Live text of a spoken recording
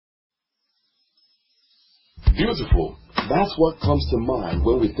Beautiful. That's what comes to mind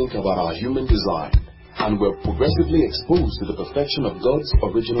when we think about our human design, and we're progressively exposed to the perfection of God's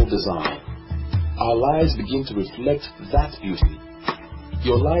original design. Our lives begin to reflect that beauty.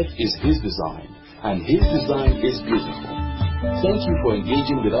 Your life is His design, and His design is beautiful. Thank you for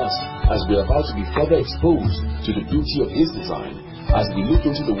engaging with us as we are about to be further exposed to the beauty of His design as we look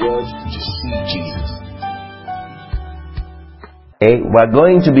into the Word to see Jesus. We're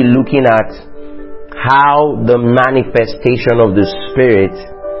going to be looking at how the manifestation of the Spirit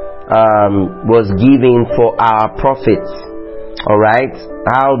was given for our prophets. Alright?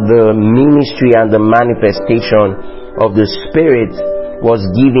 How the ministry and the manifestation of the Spirit was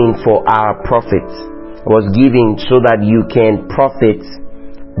given for our prophets. Was given so that you can profit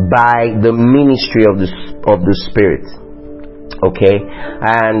by the ministry of the Spirit. Okay?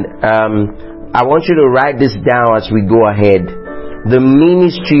 And I want you to write this down as we go ahead. The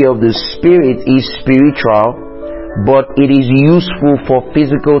ministry of the Spirit is spiritual, but it is useful for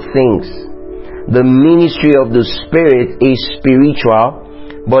physical things. The ministry of the Spirit is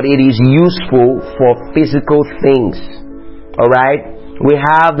spiritual, but it is useful for physical things. Alright? We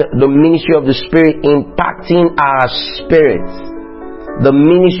have the ministry of the Spirit impacting our spirits. The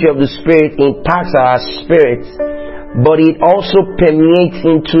ministry of the Spirit impacts our spirits, but it also permeates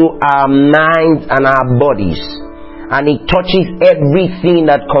into our minds and our bodies. And it touches everything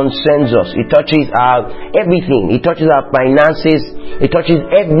that concerns us. It touches our everything. It touches our finances. It touches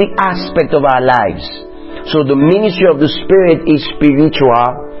every aspect of our lives. So the ministry of the Spirit is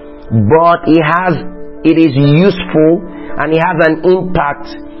spiritual, but it is useful, and it has an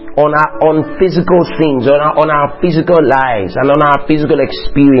impact on physical things, on our physical lives, and on our physical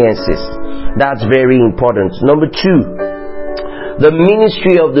experiences. That's very important. Number 2, the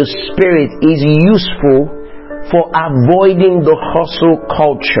ministry of the Spirit is useful for avoiding the hustle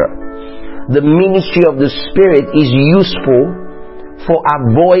culture. The ministry of the Spirit is useful for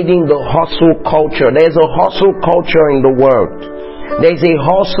avoiding the hustle culture. There's a hustle culture in the world. There's a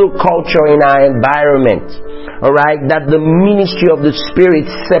hustle culture in our environment. Alright, that the ministry of the Spirit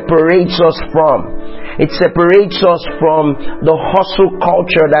separates us from. It separates us from the hustle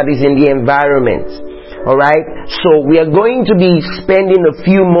culture that is in the environment. Alright, so we are going to be spending a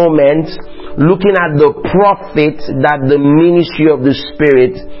few moments looking at the profit that the ministry of the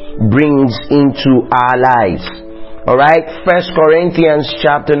Spirit brings into our lives. Alright, 1 Corinthians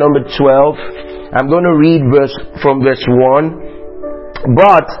chapter number 12. I'm going to read from verse 1.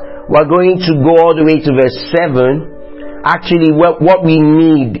 But we're going to go all the way to verse 7. Actually, what we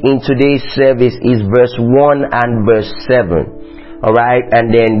need in today's service is verse 1 and verse 7. Alright,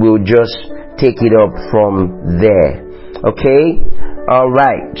 and then we'll just take it up from there. Okay?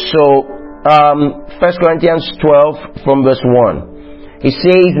 Alright, so 1 Corinthians 12 from verse 1. It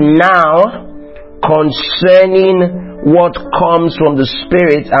says, now concerning what comes from the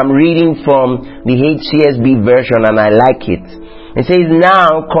Spirit, I'm reading from the HCSB version and I like it. It says,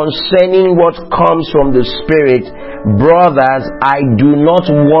 now concerning what comes from the Spirit, brothers, I do not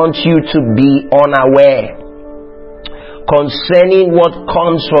want you to be unaware. Concerning what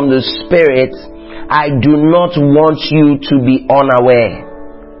comes from the Spirit, I do not want you to be unaware.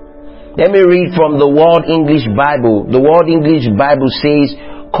 Let me read from the World English Bible. The World English Bible says,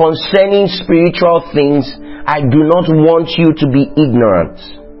 concerning spiritual things, I do not want you to be ignorant.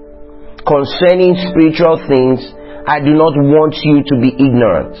 Concerning spiritual things, I do not want you to be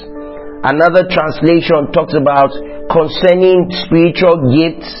ignorant. Another translation talks about concerning spiritual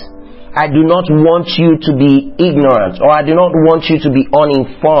gifts, I do not want you to be ignorant, or I do not want you to be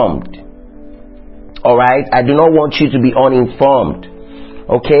uninformed. Alright? I do not want you to be uninformed.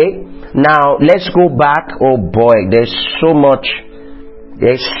 Okay? Now, let's go back. Oh boy, there's so much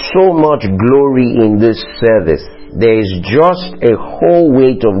glory in this service. There is just a whole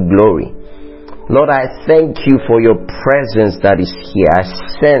weight of glory. Lord, I thank you for your presence that is here. I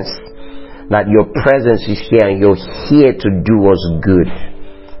sense that your presence is here and you're here to do us good.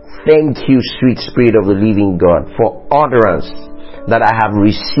 Thank you, sweet Spirit of the living God, for utterance that I have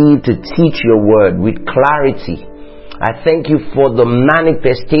received to teach your word with clarity. I thank you for the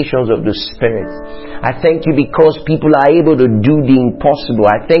manifestations of the Spirit. I thank you because people are able to do the impossible.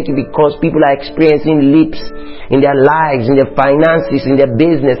 I thank you because people are experiencing leaps in their lives, in their finances, in their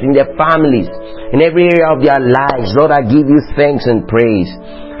business, in their families, in every area of their lives. Lord, I give you thanks and praise.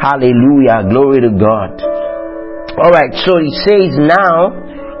 Hallelujah. Glory to God. Alright, so it says now,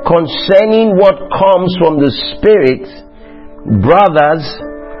 concerning what comes from the Spirit, brothers,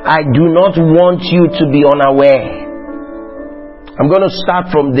 I do not want you to be unaware. I'm going to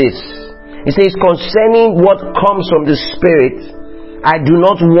start from this. It says, concerning what comes from the Spirit, I do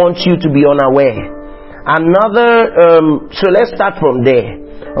not want you to be unaware. So let's start from there.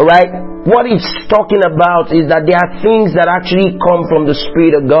 Alright? What it's talking about is that there are things that actually come from the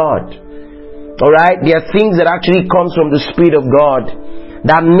Spirit of God. Alright? There are things that actually comes from the Spirit of God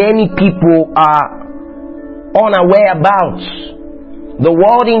that many people are unaware about. The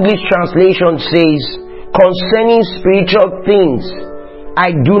World English Translation says, concerning spiritual things, I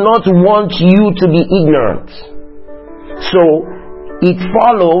do not want you to be ignorant. So, it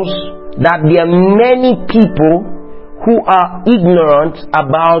follows that there are many people who are ignorant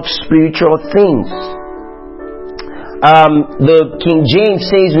about spiritual things. The King James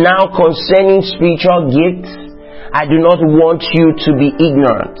says, now concerning spiritual gifts, I do not want you to be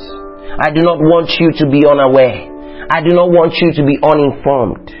ignorant. I do not want you to be unaware. I do not want you to be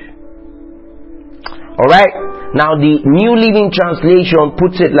uninformed. Alright? Now the New Living Translation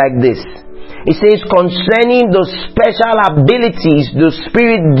puts it like this. It says, concerning the special abilities the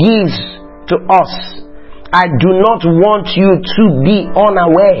Spirit gives to us, I do not want you to be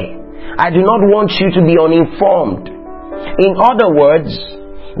unaware. I do not want you to be uninformed. In other words,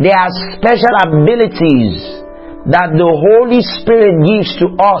 there are special abilities that the Holy Spirit gives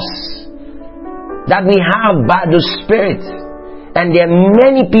to us, that we have by the Spirit, and there are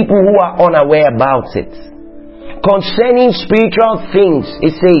many people who are unaware about it. Concerning spiritual things,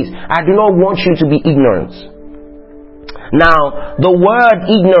 it says, I do not want you to be ignorant. Now, the word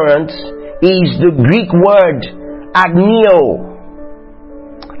ignorant is the Greek word agnio,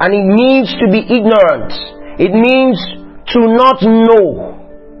 and it means to be ignorant. It means to not know.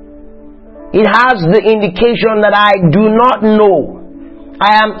 It has the indication that I do not know.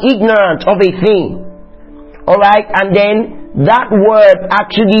 I am ignorant of a thing. Alright, and then that word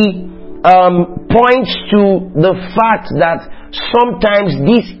actually points to the fact that sometimes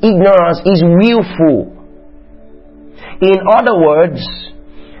this ignorance is willful. In other words,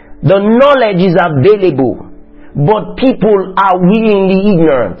 the knowledge is available, but people are willingly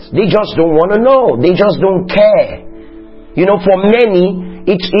ignorant. They just don't want to know. They just don't care. You know, for many,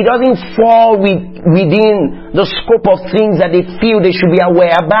 it doesn't fall within the scope of things that they feel they should be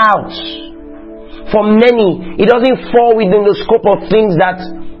aware about. For many, it doesn't fall within the scope of things that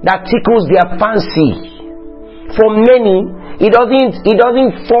tickles their fancy. For many, it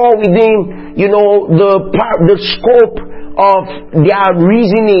doesn't fall within, you know, the scope of their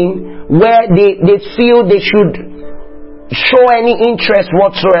reasoning where they feel they should show any interest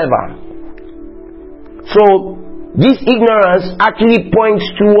whatsoever. So this ignorance actually points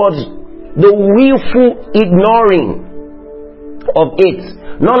towards the willful ignoring of it.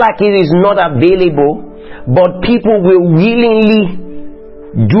 Not like it is not available, but people will willingly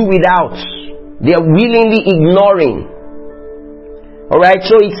do without. They are willingly ignoring. Alright,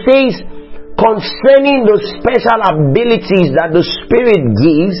 so it says, concerning the special abilities that the Spirit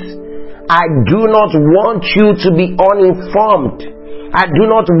gives, I do not want you to be uninformed. I do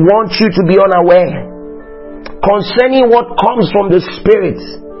not want you to be unaware. Concerning what comes from the Spirit,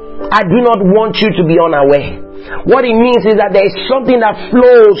 I do not want you to be unaware. What it means is that there is something that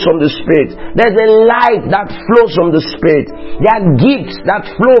flows from the Spirit. There's a life that flows from the Spirit. There are gifts that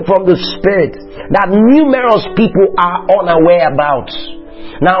flow from the Spirit that numerous people are unaware about.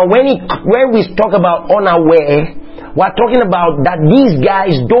 Now, when we talk about unaware, we're talking about that these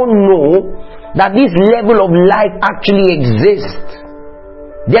guys don't know that this level of life actually exists.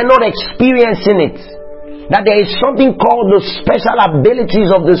 They're not experiencing it. That there is something called the special abilities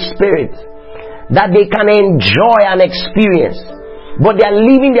of the Spirit that they can enjoy and experience. But they are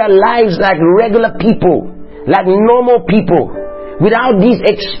living their lives like regular people, like normal people. Without this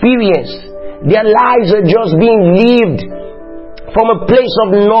experience, their lives are just being lived from a place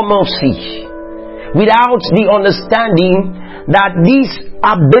of normalcy, without the understanding that these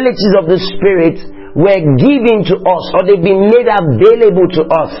abilities of the Spirit were given to us, or they've been made available to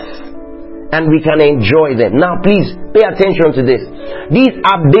us, and we can enjoy them. Now please pay attention to this. These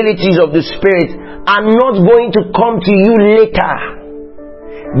abilities of the Spirit are not going to come to you later.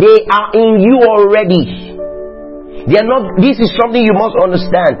 They are in you already. They are not. This is something you must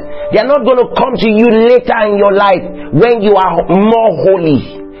understand. They are not going to come to you later in your life when you are more holy,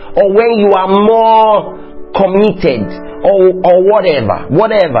 or when you are more committed, or whatever.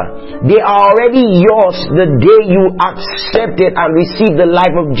 They are already yours the day you accepted and received the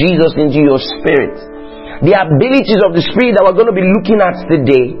life of Jesus into your spirit. The abilities of the Spirit that we're going to be looking at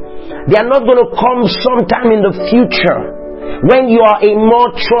today, they are not going to come sometime in the future when you are a more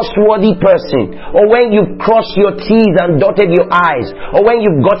trustworthy person, or when you've crossed your T's and dotted your I's, or when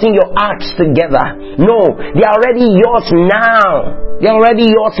you've gotten your acts together. No, they are already yours now. They are already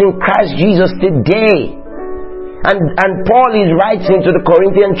yours in Christ Jesus today. And Paul is writing to the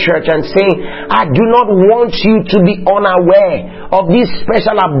Corinthian church and saying, I do not want you to be unaware of these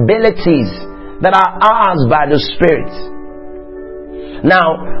special abilities that are ours by the Spirit.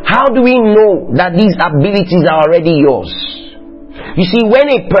 Now, how do we know that these abilities are already yours? You see, when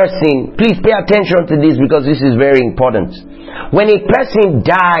a person, please pay attention to this because this is very important. When a person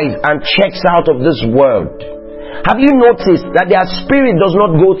dies and checks out of this world, have you noticed that their spirit does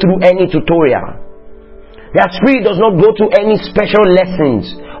not go through any tutorial? Their spirit does not go through any special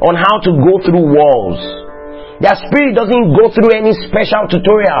lessons on how to go through walls. Their spirit doesn't go through any special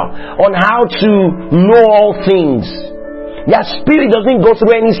tutorial on how to know all things. Their spirit doesn't go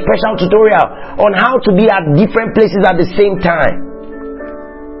through any special tutorial on how to be at different places at the same time.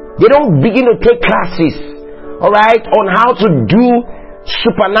 They don't begin to take classes, alright, on how to do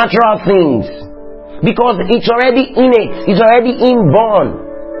supernatural things. Because it's already innate, it's already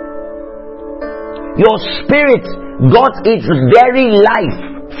inborn. Your spirit got its very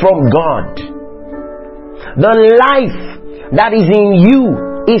life from God. The life that is in you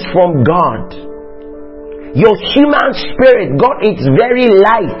is from God. Your human spirit got its very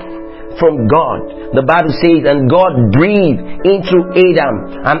life from God. The Bible says, and God breathed into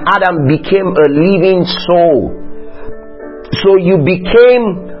Adam, and Adam became a living soul. So you have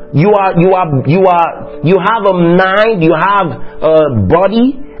a mind, you have a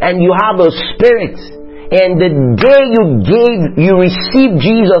body, and you have a spirit. And the day you received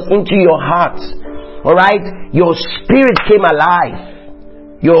Jesus into your heart, alright, your spirit came alive.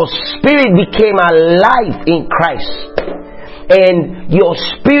 Your spirit became alive in Christ. And your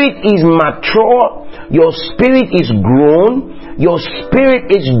spirit is mature. Your spirit is grown. Your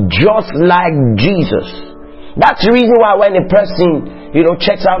spirit is just like Jesus. That's the reason why when a person,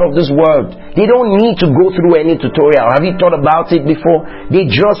 checks out of this world, they don't need to go through any tutorial. Have you thought about it before? They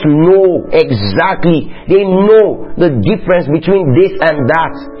just know exactly. They know the difference between this and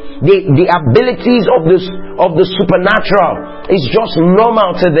that. The abilities of the supernatural is just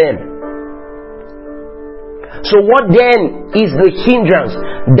normal to them. So what then is the hindrance?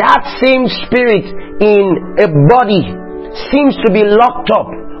 That same spirit in a body seems to be locked up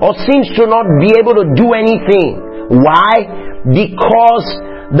or seems to not be able to do anything. Why? Because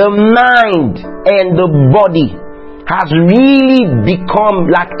the mind and the body has really become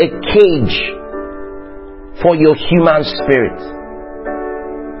like a cage for your human spirit.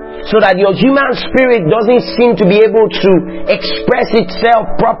 So that your human spirit doesn't seem to be able to express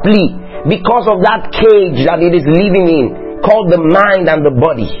itself properly because of that cage that it is living in, called the mind and the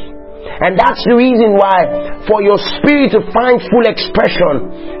body. And that's the reason why, for your spirit to find full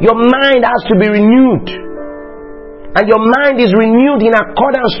expression, your mind has to be renewed. And your mind is renewed in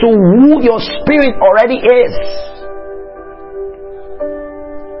accordance to who your spirit already is.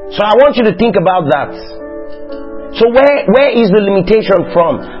 So I want you to think about that. So where is the limitation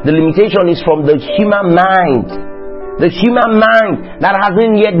from? The limitation is from the human mind. The human mind that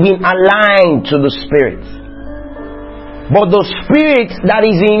hasn't yet been aligned to the spirit. But the spirit that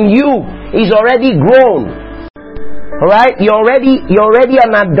is in you is already grown. Alright? You're already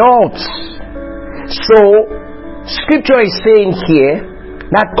an adult. So Scripture is saying here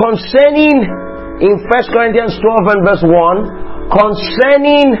that concerning, in 1 Corinthians 12 and verse 1,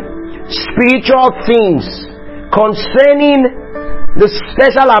 concerning spiritual things, concerning the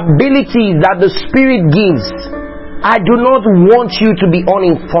special abilities that the Spirit gives, I do not want you to be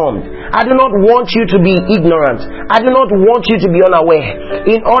uninformed. I do not want you to be ignorant. I do not want you to be unaware.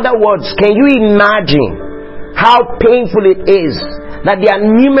 In other words, can you imagine how painful it is that there are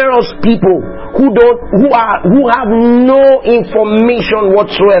numerous people who have no information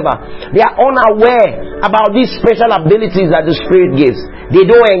whatsoever. They are unaware about these special abilities that the Spirit gives. They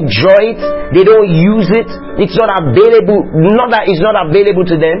don't enjoy it. They don't use it. It's not available. Not that it's not available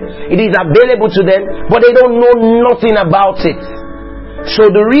to them. It is available to them, but they don't know nothing about it. So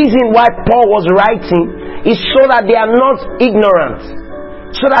the reason why Paul was writing is so that they are not ignorant,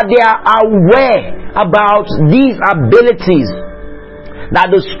 so that they are aware about these abilities that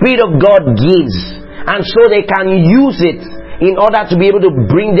the Spirit of God gives, and so they can use it in order to be able to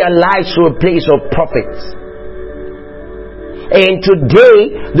bring their lives to a place of profit. And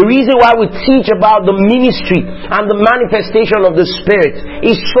today, the reason why we teach about the ministry and the manifestation of the Spirit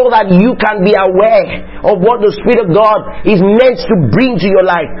is so that you can be aware of what the Spirit of God is meant to bring to your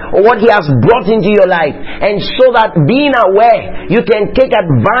life, or what He has brought into your life. And so that being aware, you can take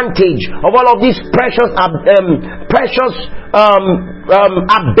advantage of all of these precious abilities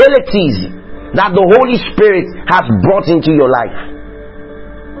that the Holy Spirit has brought into your life.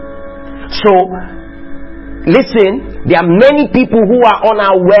 So, Listen, there are many people who are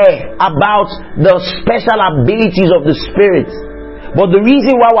unaware about the special abilities of the Spirit. But the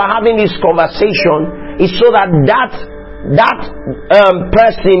reason why we're having this conversation is so that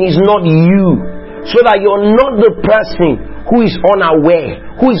person is not you. So that you're not the person who is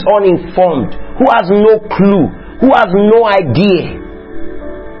unaware, who is uninformed, who has no clue, who has no idea,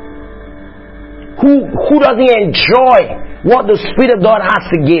 who doesn't enjoy what the Spirit of God has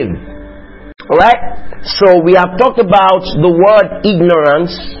to give. Alright? So we have talked about the word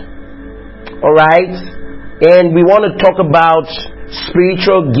ignorance. Alright? And we want to talk about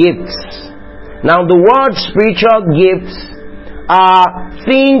spiritual gifts. Now the word spiritual gifts are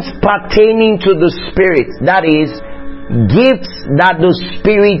things pertaining to the Spirit. That is, gifts that the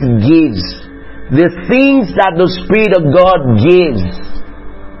Spirit gives. The things that the Spirit of God gives.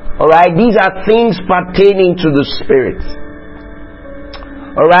 Alright? These are things pertaining to the Spirit.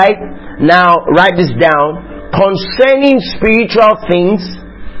 Alright? Now, write this down. Concerning spiritual things,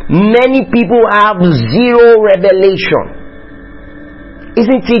 many people have zero revelation.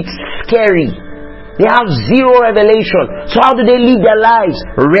 Isn't it scary? They have zero revelation. So how do they live their lives?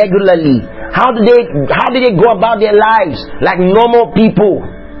 Regularly. How do they go about their lives? Like normal people.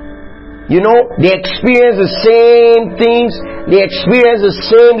 You know, they experience the same things. They experience the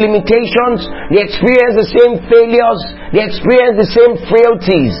same limitations. They experience the same failures. They experience the same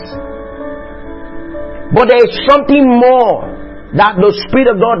frailties. But there is something more that the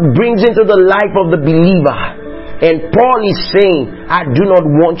Spirit of God brings into the life of the believer. And Paul is saying, I do not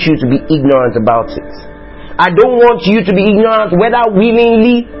want you to be ignorant about it. I don't want you to be ignorant whether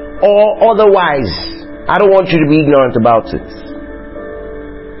willingly or otherwise. I don't want you to be ignorant about it.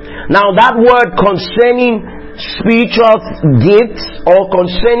 Now that word concerning spiritual gifts or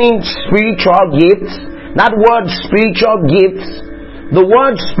concerning spiritual gifts, that word spiritual gifts, the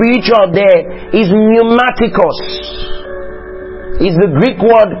word spiritual there is pneumatikos. Is the Greek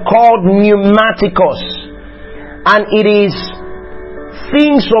word called pneumatikos. And it is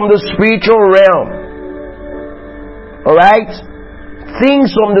things from the spiritual realm. Alright?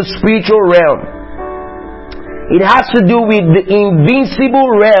 Things from the spiritual realm. It has to do with the invincible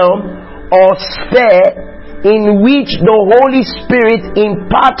realm or sphere in which the Holy Spirit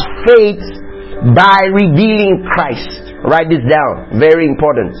imparts faith by revealing Christ. Write this down. Very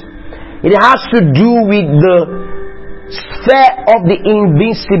important. It has to do with the sphere of the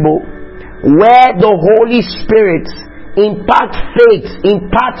invincible, where the Holy Spirit imparts faith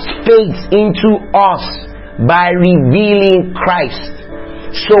into us by revealing Christ.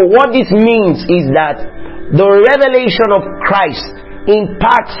 So what this means is that the revelation of Christ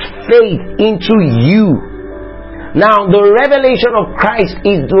imparts faith into you. Now the revelation of Christ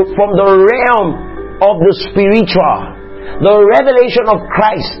is from the realm of the spiritual. The revelation of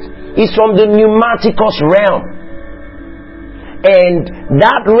Christ is from the pneumatikos realm. And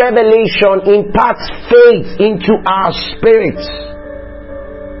that revelation imparts faith into our spirits.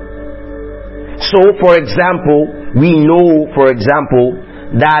 So, for example, we know,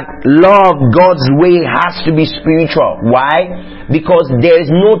 that love God's way has to be spiritual. Why? Because there is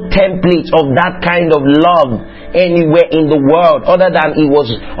no template of that kind of love anywhere in the world other than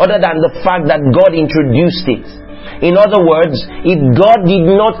the fact that God introduced it. In other words, if God did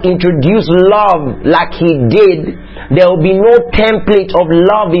not introduce love like He did, there will be no template of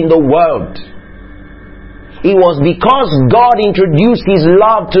love in the world. It was because God introduced His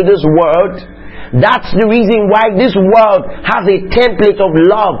love to this world. That's the reason why this world has a template of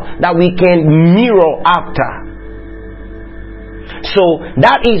love that we can mirror after. So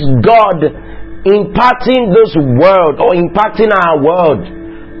that is God imparting this world or impacting our world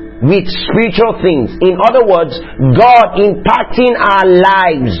with spiritual things. In other words, God impacting our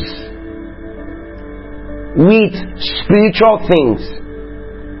lives with spiritual things.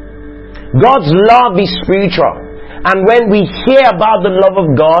 God's love is spiritual. And when we hear about the love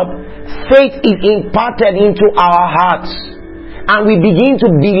of God, faith is imparted into our hearts. And we begin to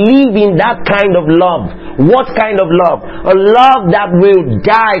believe in that kind of love. What kind of love? A love that will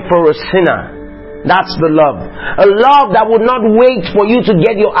die for a sinner. That's the love. A love that would not wait for you to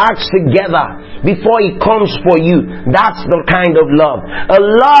get your acts together before it comes for you. That's the kind of love. A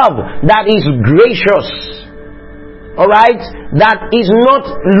love that is gracious. Alright? That is not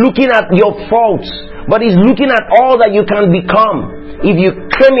looking at your faults, but is looking at all that you can become if you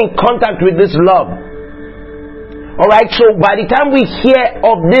came in contact with this love. Alright, so by the time we hear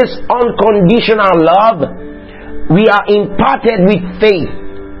of this unconditional love, we are imparted with faith.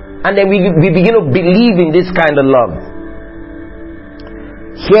 And then we begin to believe in this kind of love.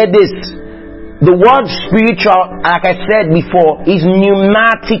 Hear this. The word spiritual, like I said before, is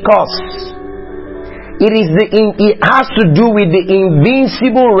pneumatikos. it has to do with the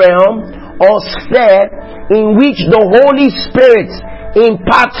invincible realm or sphere in which the Holy Spirit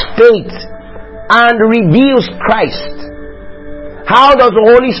imparts faith and reveals Christ. How does the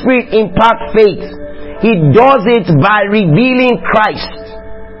Holy Spirit impart faith? He does it by revealing Christ.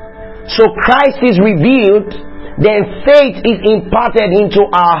 So Christ is revealed, then faith is imparted into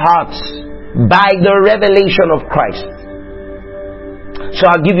our hearts by the revelation of Christ. So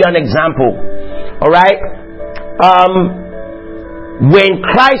I'll give you an example. Alright? When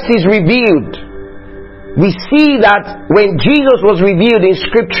Christ is revealed, we see that when Jesus was revealed in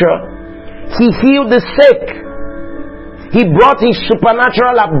Scripture, He healed the sick. He brought His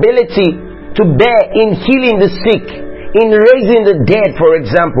supernatural ability to bear in healing the sick, in raising the dead, for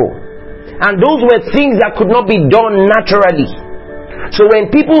example. And those were things that could not be done naturally. So when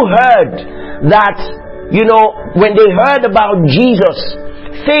people heard that, when they heard about Jesus,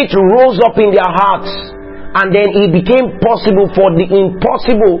 faith rose up in their hearts, and then it became possible for the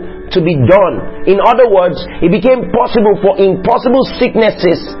impossible to be done. In other words, it became possible for impossible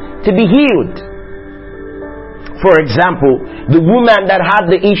sicknesses to be healed. For example, the woman that had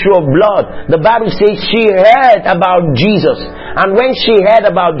the issue of blood, the Bible says she heard about Jesus. And when she heard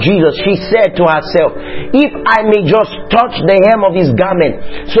about Jesus, she said to herself, if I may just touch the hem of His garment.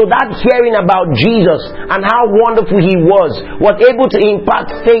 So that hearing about Jesus and how wonderful He was able to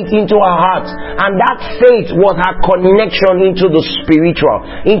impart faith into her heart. And that faith was her connection into the spiritual,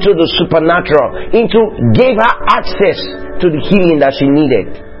 into the supernatural, gave her access to the healing that she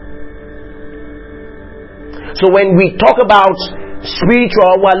needed. So when we talk about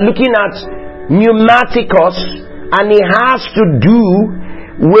spiritual, we're looking at pneumaticos, and it has to do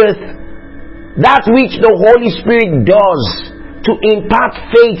with that which the Holy Spirit does to impart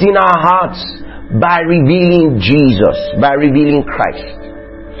faith in our hearts by revealing Jesus, by revealing Christ.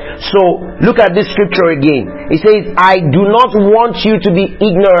 So look at this scripture again. It says, I do not want you to be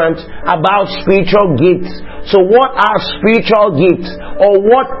ignorant about spiritual gifts. So what are spiritual gifts? Or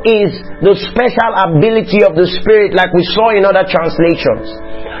what is the special ability of the Spirit, like we saw in other translations?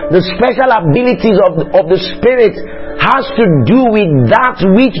 The special abilities of the Spirit has to do with that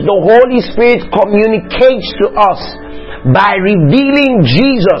which the Holy Spirit communicates to us by revealing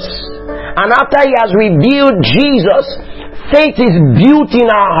Jesus. And after He has revealed Jesus, faith is built in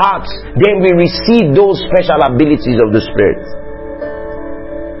our hearts. Then we receive those special abilities of the Spirit.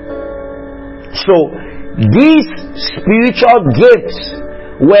 So these spiritual gifts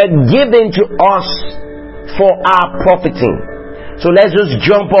were given to us for our profiting. So let's just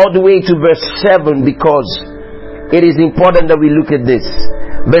jump all the way to verse 7, because it is important that we look at this.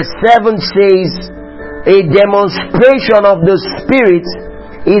 Verse 7 says, a demonstration of the Spirit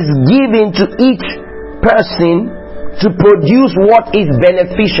is given to each person to produce what is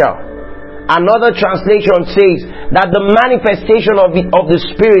beneficial. Another translation says that the manifestation of the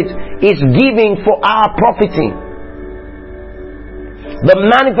Spirit is given for our profiting. The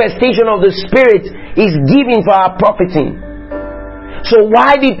manifestation of the Spirit is given for our profiting. So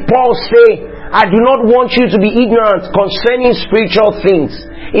why did Paul say, I do not want you to be ignorant concerning spiritual things?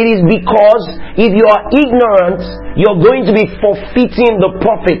 It is because if you are ignorant, you're going to be forfeiting the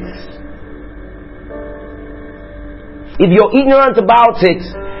profits. If you're ignorant about it,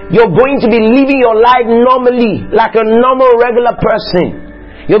 you're going to be living your life normally, like a normal, regular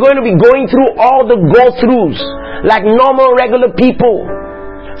person. You're going to be going through all the go-throughs, like normal, regular people.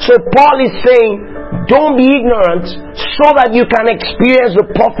 So Paul is saying, don't be ignorant, so that you can experience the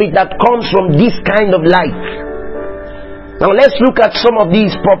profit that comes from this kind of life. Now let's look at some of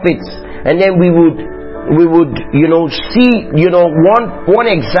these profits, and then we would see, one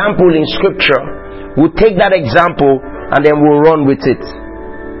example in Scripture. We'll take that example, and then we'll run with it.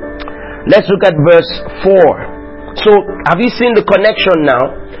 Let's look at verse 4. So, have you seen the connection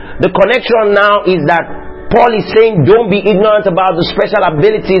now? The connection now is that Paul is saying, don't be ignorant about the special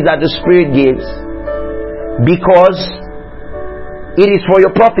abilities that the Spirit gives, because it is for your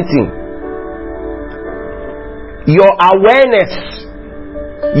profiting. Your awareness,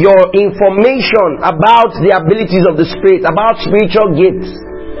 your information about the abilities of the Spirit, about spiritual gifts,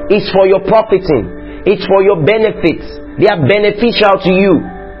 is for your profiting. It's for your benefits. They are beneficial to you.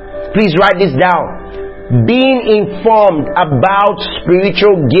 Please write this down. Being informed about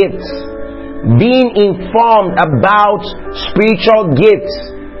spiritual gifts, being informed about spiritual gifts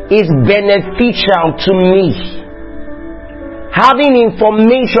is beneficial to me. Having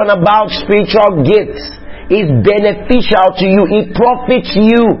information about spiritual gifts is beneficial to you. It profits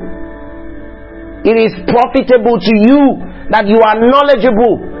you. It is profitable to you that you are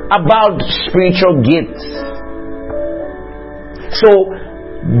knowledgeable about spiritual gifts. So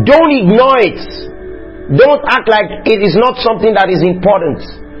don't ignore it. Don't act like it is not something that is important.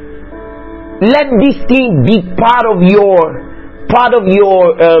 Let this thing be part of your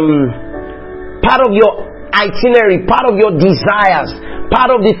itinerary, part of your desires,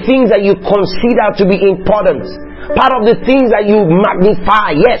 part of the things that you consider to be important, part of the things that you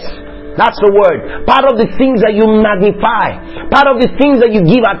magnify. Yes, that's the word. Part of the things that you magnify, part of the things that you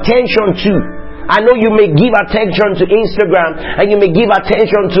give attention to. I know you may give attention to Instagram, and you may give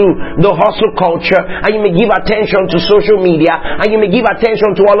attention to the hustle culture, and you may give attention to social media, and you may give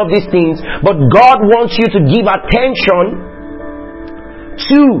attention to all of these things, but God wants you to give attention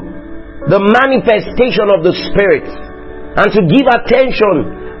to the manifestation of the Spirit, and to give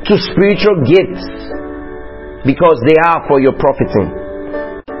attention to spiritual gifts, because they are for your profiting.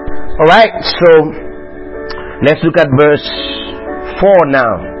 Alright, so let's look at verse 4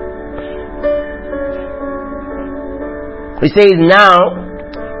 now. It says, now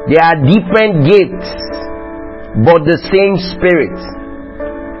there are different gifts, but the same Spirit.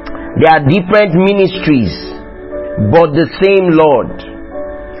 There are different ministries, but the same Lord.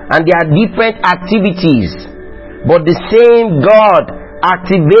 And there are different activities, but the same God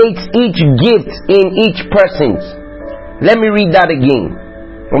activates each gift in each person. Let me read that again.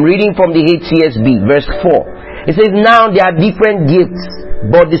 I'm reading from the HCSB, verse 4. It says, now there are different gifts,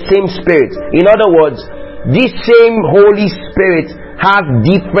 but the same Spirit. In other words, this same Holy Spirit has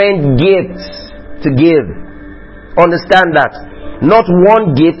different gifts to give. Understand that. Not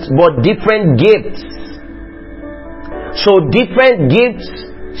one gift, but different gifts. So different gifts,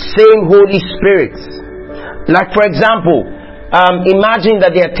 same Holy Spirit. Like for example, imagine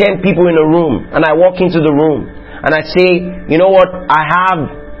that there are 10 people in a room, and I walk into the room and I say, you know what, I have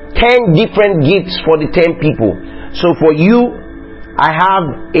 10 different gifts for the 10 people. So for you, I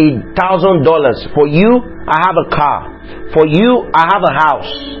have $1,000. For you, I have a car. For you, I have a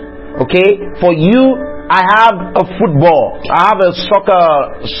house. Okay? For you, I have a football. I have a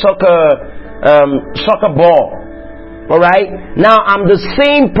soccer ball. Alright? Now, I'm the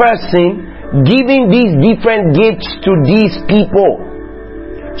same person giving these different gifts to these people.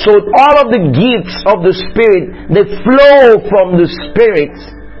 So all of the gifts of the Spirit, they flow from the Spirit.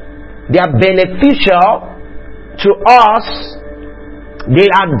 They are beneficial to us. They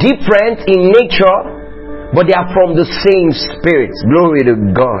are different in nature, but they are from the same Spirit. Glory to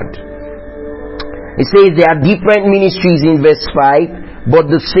God. It says there are different ministries in verse 5, but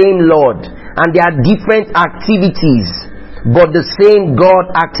the same Lord. And there are different activities, but the same God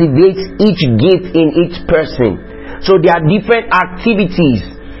activates each gift in each person. So there are different activities,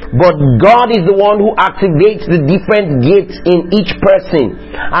 but God is the one who activates the different gifts in each person.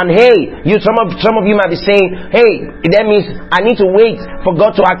 And hey, some of you might be saying, hey, that means I need to wait for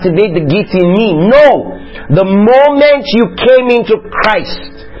God to activate the gift in me. No! The moment you came into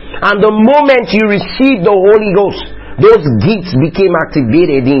Christ, and the moment you received the Holy Ghost, those gifts became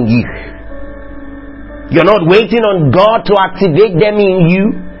activated in you. You're not waiting on God to activate them in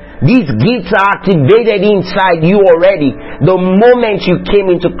you. These gifts are activated inside you already the moment you came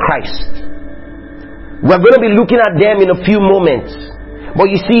into Christ. We're going to be looking at them in a few moments.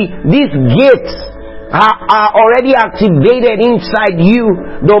 But you see, these gifts are already activated inside you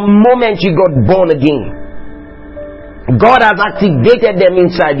the moment you got born again. God has activated them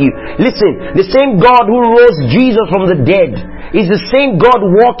inside you. Listen, the same God who rose Jesus from the dead is the same God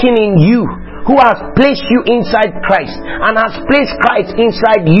working in you, who has placed you inside Christ, and has placed Christ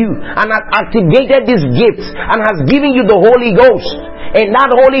inside you, and has activated these gifts, and has given you the Holy Ghost. And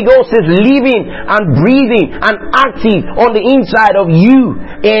that Holy Ghost is living and breathing and active on the inside of you,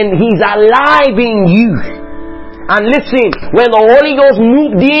 and He's alive in you. And listen, when the Holy Ghost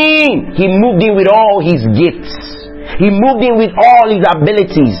moved in, He moved in with all His gifts. He moved in with all His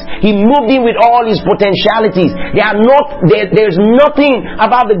abilities. He moved in with all His potentialities. There's nothing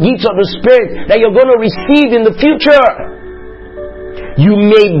about the gifts of the Spirit that you're going to receive in the future. You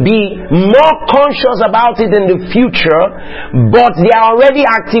may be more conscious about it in the future, but they are already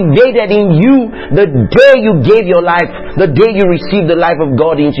activated in you the day you gave your life, the day you received the life of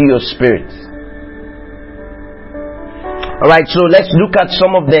God into your spirit. Alright, so let's look at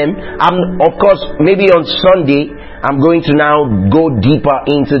some of them. Of course, maybe on Sunday, I'm going to now go deeper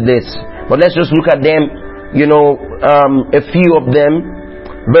into this. But let's just look at them, a few of them.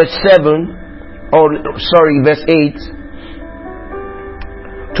 Verse 8.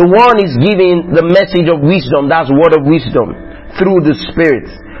 To one is given the message of wisdom, that's word of wisdom, through the Spirit.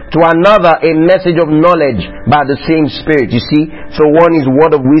 To another, a message of knowledge by the same Spirit. You see? So one is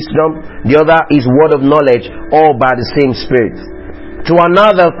word of wisdom, the other is word of knowledge, all by the same Spirit. To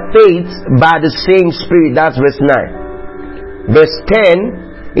another, faith by the same Spirit. That's verse 9. Verse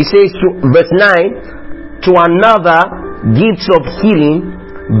 10, it says, verse 9, to another gifts of healing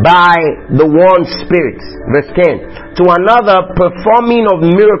by the one Spirit. Verse 10. To another performing of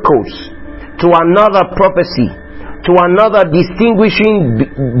miracles, to another prophecy, to another distinguishing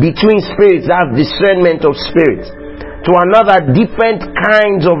between spirits, that's discernment of spirits, to another different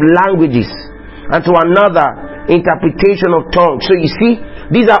kinds of languages, and to another interpretation of tongues. So you see,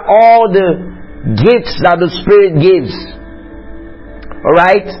 these are all the gifts that the Spirit gives.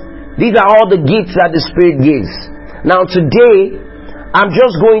 Alright? These are all the gifts that the Spirit gives. Now today, I'm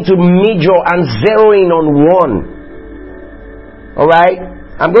just going to major and zero in on one. Alright?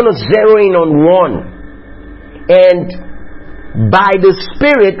 I'm going to zero in on one. And by the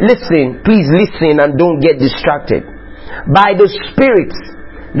Spirit, listen, please listen and don't get distracted. By the Spirit,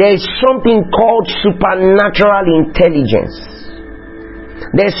 there is something called supernatural intelligence.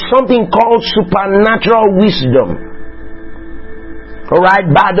 There's something called supernatural wisdom. Alright?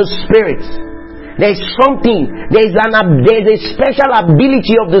 By the Spirit. There's a special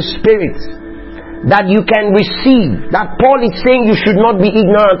ability of the Spirit that you can receive, that Paul is saying you should not be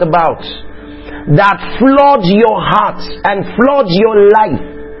ignorant about, that floods your heart and floods your life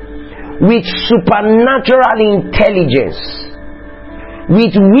with supernatural intelligence,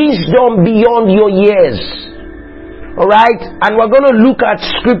 with wisdom beyond your years. Alright? And we're going to look at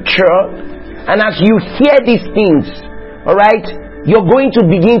scripture, and as you hear these things, alright, you're going to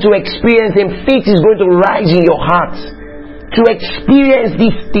begin to experience, and faith is going to rise in your heart to experience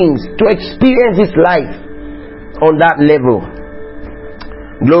these things, to experience this life on that level.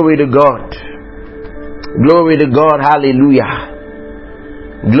 Glory to God. Glory to God. Hallelujah.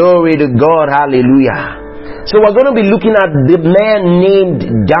 Glory to God. Hallelujah. So we're going to be looking at the man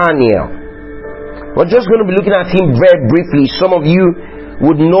named Daniel. We're just going to be looking at him very briefly. Some of you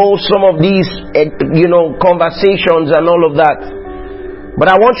would know some of these, conversations and all of that. But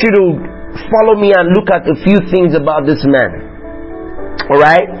I want you to follow me and look at a few things about this man.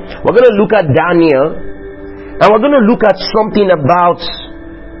 Alright? We're going to look at Daniel, and we're going to look at something about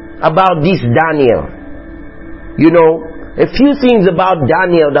this Daniel. A few things about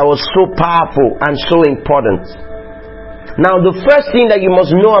Daniel that was so powerful and so important. Now, the first thing that you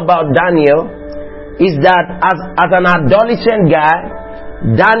must know about Daniel is that as an adolescent guy,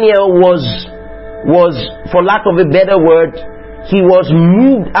 Daniel was, for lack of a better word, he was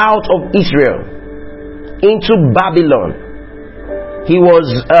moved out of Israel into Babylon. He was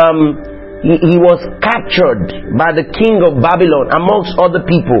captured by the king of Babylon amongst other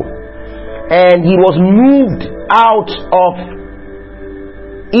people, and he was moved out of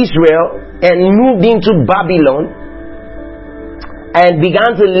Israel and moved into Babylon and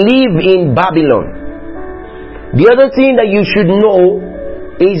began to live in Babylon. The other thing that you should know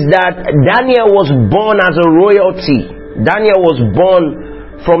is that Daniel was born as a royalty. Daniel was born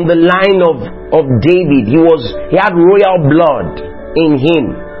from the line of David. He had royal blood in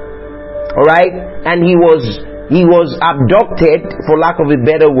him. Alright? And he was abducted, for lack of a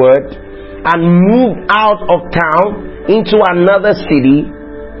better word, and moved out of town into another city,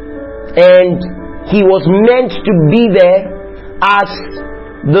 and he was meant to be there as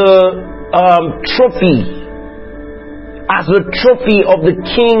the trophy of the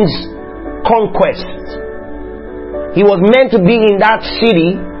king's conquest. He was meant to be in that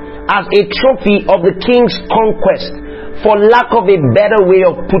city as a trophy of the king's conquest. For lack of a better way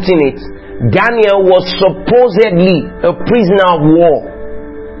of putting it, Daniel was supposedly a prisoner of war.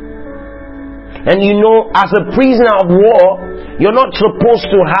 And as a prisoner of war, you're not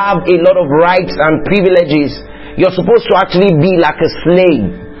supposed to have a lot of rights and privileges. You're supposed to actually be like a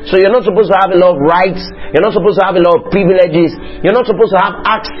slave. So you're not supposed to have a lot of rights. You're not supposed to have a lot of privileges. You're not supposed to have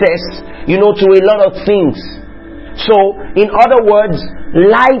access, to a lot of things. So, in other words,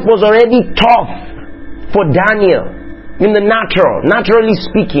 life was already tough for Daniel in the naturally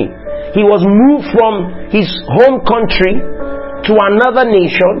speaking. He was moved from his home country to another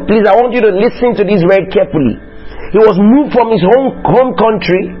nation. Please, I want you to listen to this very carefully. He was moved from his home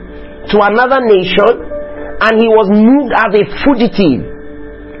country to another nation, and he was moved as a fugitive,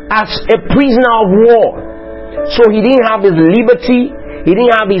 as a prisoner of war. So he didn't have his liberty, he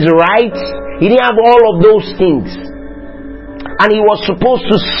didn't have his rights, he didn't have all of those things. And he was supposed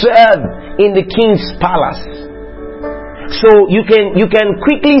to serve in the king's palace. So you can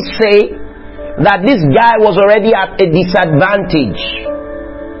quickly say that this guy was already at a disadvantage.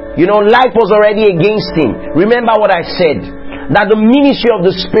 Life was already against him. Remember what I said, that the ministry of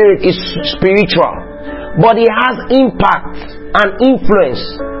the Spirit is spiritual, but it has impact and influence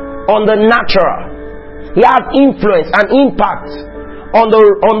on the natural. He has influence and impact on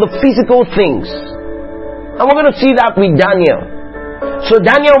the physical things. And we're going to see that with Daniel. So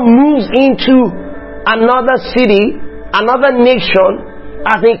Daniel moves into another city, another nation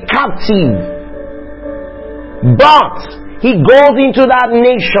as a captive. But he goes into that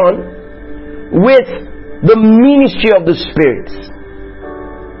nation with the ministry of the Spirit,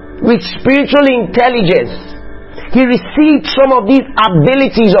 with spiritual intelligence. He received some of these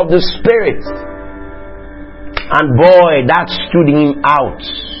abilities of the Spirit, and boy, that stood him out.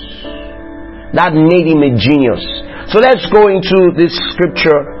 That made him a genius. So let's go into this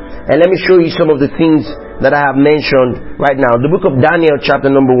scripture and let me show you some of the things that I have mentioned right now. The book of Daniel chapter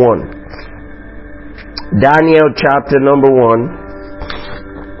number 1. Daniel chapter number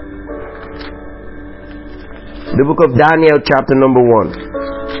 1. The book of Daniel chapter number 1.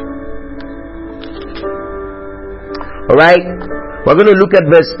 Alright, we're going to look at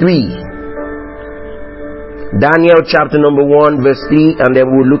verse 3. Daniel chapter number 1 verse 3, and then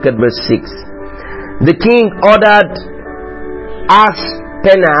we'll look at verse 6. The king ordered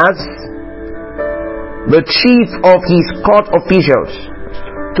Aspenaz, the chief of his court officials,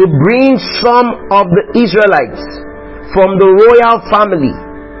 to bring some of the Israelites from the royal family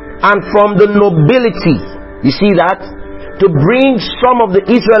and from the nobility. You see that? To bring some of the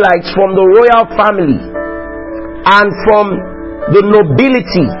Israelites from the royal family and from the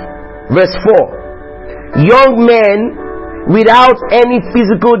nobility. Verse 4. Young men without any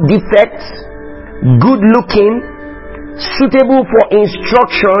physical defects, good looking, suitable for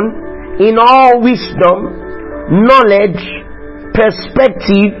instruction in all wisdom, knowledge,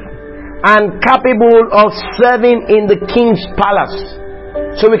 perspective, and capable of serving in the king's palace.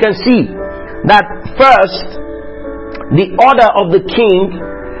 So we can see that first, the order of the king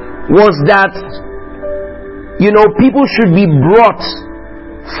was that, people should be brought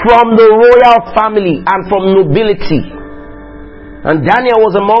from the royal family and from nobility. And Daniel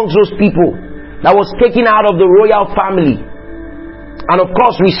was amongst those people that was taken out of the royal family. And of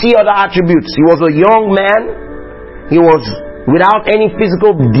course we see other attributes. He was a young man. He was without any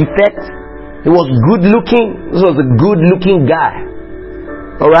physical defect. He was good looking. This was a good looking guy.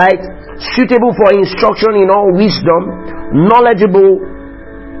 Alright? Suitable for instruction in all wisdom, knowledgeable,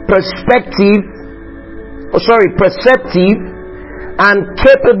 perceptive, and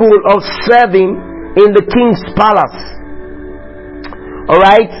capable of serving in the king's palace.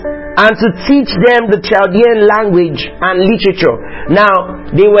 Alright? And to teach them the Chaldean language and literature. Now,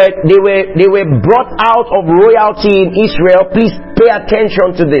 they were brought out of royalty in Israel. Please pay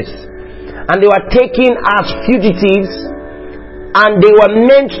attention to this. And they were taken as fugitives, and they were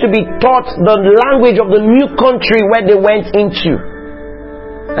meant to be taught the language of the new country where they went into.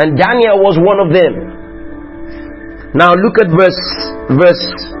 And Daniel was one of them. Now look at verse 5.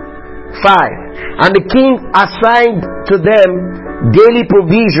 And the king assigned to them daily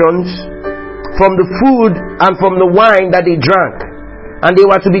provisions from the food and from the wine that they drank, and they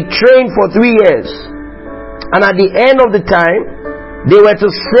were to be trained for 3 years, and at the end of the time they were to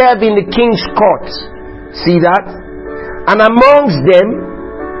serve in the king's court. See that? And amongst them,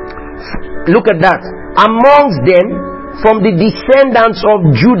 look at that, amongst them from the descendants of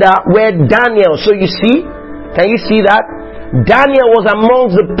Judah were Daniel. So you see, can you see that? Daniel was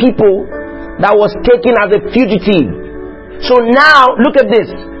amongst the people that was taken as a fugitive. So now, look at this.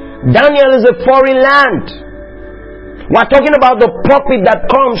 Daniel is a foreign land. We're talking about the profit that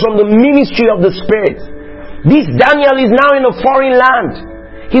comes from the ministry of the Spirit. This Daniel is now in a foreign land.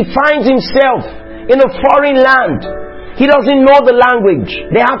 He finds himself in a foreign land. He doesn't know the language.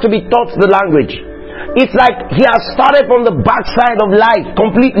 They have to be taught the language. It's like he has started from the backside of life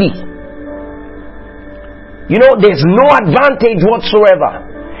completely. There's no advantage whatsoever.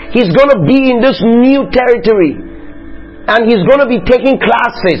 He's going to be in this new territory. And he's going to be taking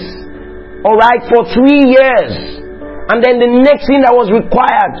classes, alright, for 3 years. And then the next thing that was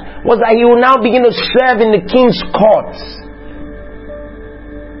required was that he will now begin to serve in the king's court.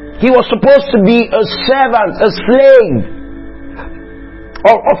 He was supposed to be a servant, a slave.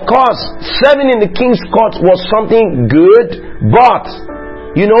 Of course, serving in the king's court was something good, but,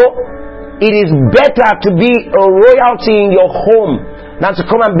 it is better to be a royalty in your home than to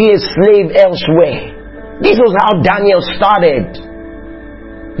come and be a slave elsewhere. This was how Daniel started.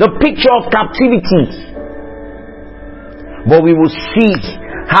 The picture of captivity. But we will see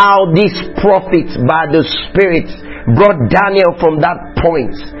how this prophet by the Spirit brought Daniel from that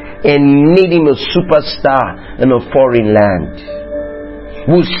point and made him a superstar in a foreign land.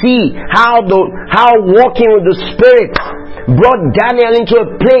 We'll see how walking with the Spirit brought Daniel into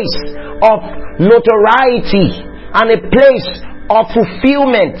a place of notoriety and a place of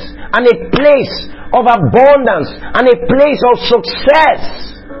fulfillment and a place of abundance and a place of success.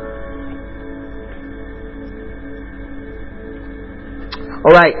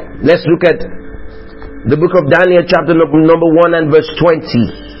 Alright, let's look at The book of Daniel chapter number 1 and verse 20.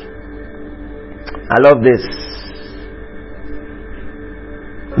 I love this.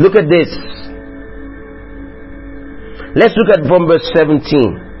 Look at this. Let's look at from verse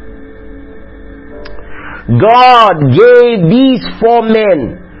 17. God gave these 4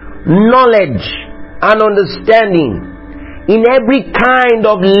 men knowledge and understanding in every kind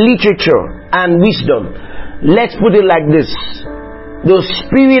of literature and wisdom. Let's put it like this. The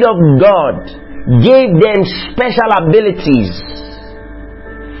Spirit of God gave them special abilities.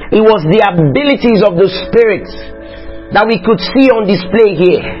 It was the abilities of the Spirit that we could see on display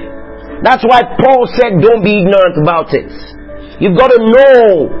here. That's why Paul said, don't be ignorant about it. You've got to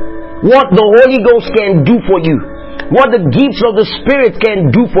know what the Holy Ghost can do for you, what the gifts of the Spirit can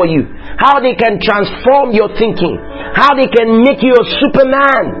do for you, how they can transform your thinking, how they can make you a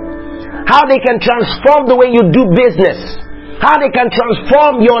superman, how they can transform the way you do business, how they can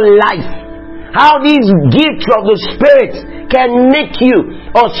transform your life, how these gifts of the Spirit can make you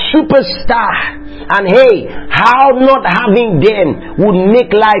a superstar. And hey, how not having them would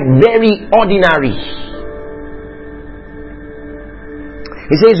make life very ordinary.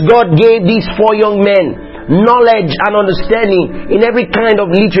 He says God gave these 4 young men knowledge and understanding in every kind of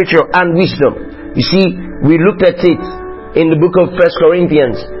literature and wisdom. You see, we looked at it in the book of 1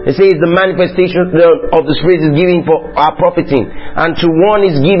 Corinthians. It says the manifestation of the Spirit is given for our profiting, and to one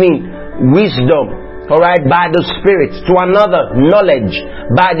is given wisdom, alright, by the Spirit, to another knowledge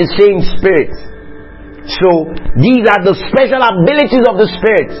by the same Spirit. So these are the special abilities of the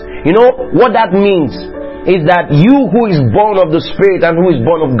Spirit. You know what that means is that you who is born of the Spirit and who is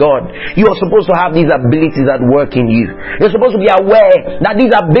born of God, you are supposed to have these abilities at work in you. You're supposed to be aware that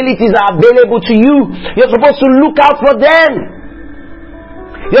these abilities are available to you. You're supposed to look out for them.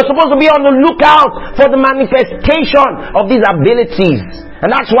 You're supposed to be on the lookout for the manifestation of these abilities. And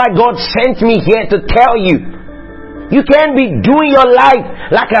that's why God sent me here to tell you. You can't be doing your life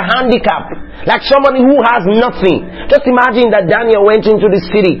like a handicap, like somebody who has nothing. Just imagine that Daniel went into the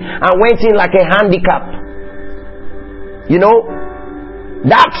city and went in like a handicap. You know,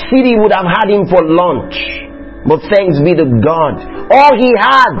 that city would have had him for lunch. But thanks be to God, all he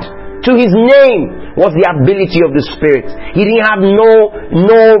had to his name was the ability of the Spirit. He didn't have no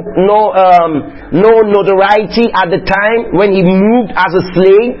notoriety at the time when he moved as a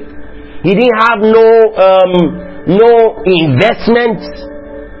slave. He didn't have no investments.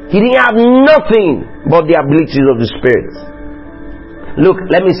 He didn't have nothing but the abilities of the Spirit. Look,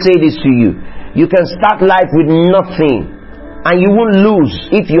 let me say this to you. You can start life with nothing, and you won't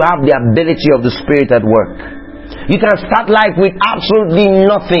lose if you have the ability of the Spirit at work. You can start life with absolutely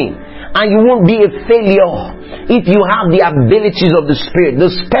nothing, and you won't be a failure if you have the abilities of the Spirit, the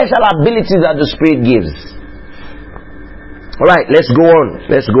special abilities that the Spirit gives. Alright, let's go on.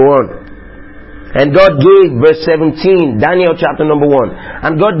 And God gave, verse 17, Daniel chapter number 1.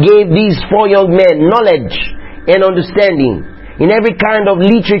 And God gave these 4 young men knowledge and understanding in every kind of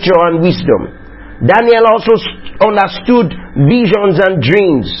literature and wisdom. Daniel also understood visions and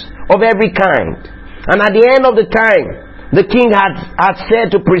dreams of every kind. And at the end of the time, the king had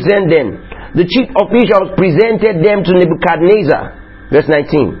said to present them. The chief officials presented them to Nebuchadnezzar. Verse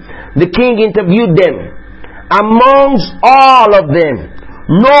 19. The king interviewed them. Amongst all of them,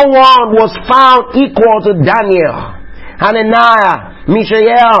 no one was found equal to Daniel, Hananiah,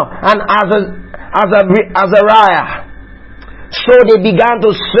 Mishael, and Azariah. So they began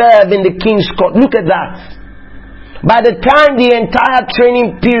to serve in the king's court. Look at that. By the time the entire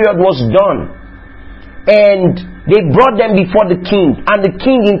training period was done, and they brought them before the king, and the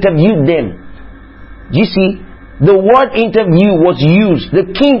king interviewed them. You see, the word interview was used. The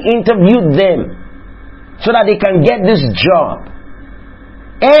king interviewed them so that they can get this job.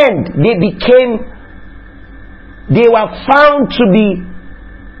 And they were found to be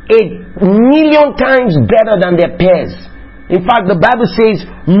 1,000,000 times better than their peers. In fact, the Bible says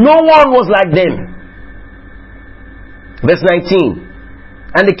no one was like them. Verse 19.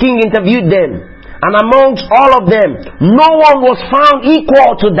 And the king interviewed them, and amongst all of them, no one was found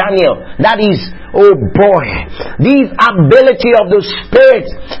equal to Daniel. That is, oh boy, this ability of the Spirit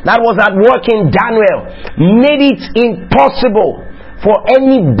that was at work in Daniel made it impossible for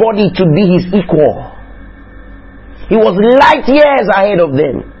anybody to be his equal. He was light years ahead of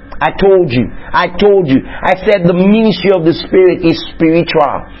them. I told you. I said the ministry of the Spirit is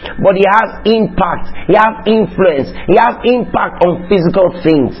spiritual, but it has impact, it has influence, it has impact on physical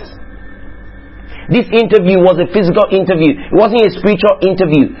things. This interview was a physical interview. It wasn't a spiritual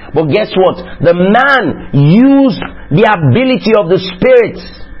interview. But guess what? The man used the ability of the Spirit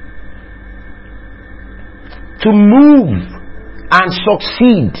to move and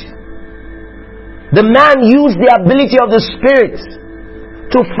succeed. The man used the ability of the Spirit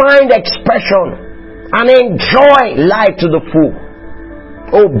to find expression and enjoy life to the full.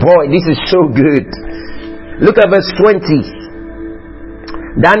 Oh boy, this is so good. Look at verse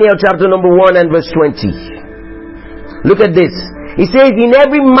 20. Daniel chapter number 1 and verse 20. Look at this. He says, in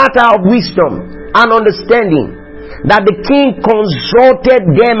every matter of wisdom and understanding that the king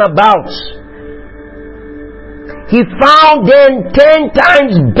consulted them about, he found them 10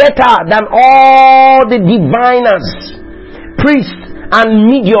 times better than all the diviners, priests, and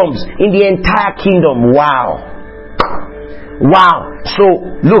mediums in the entire kingdom. Wow.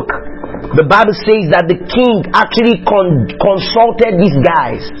 So look, the Bible says that the king actually consulted these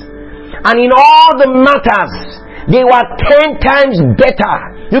guys, and in all the matters they were 10 times better.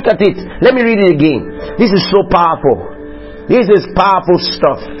 Look at it. Let me read it again. This is so powerful. This is powerful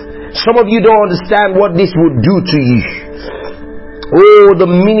stuff. Some of you don't understand what this would do to you. Oh, the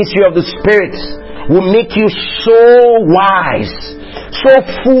ministry of the Spirit will make you so wise, so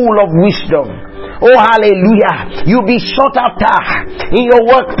full of wisdom. Oh, hallelujah. You'll be sought after in your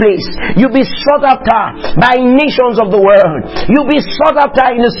workplace. You'll be sought after by nations of the world. You'll be sought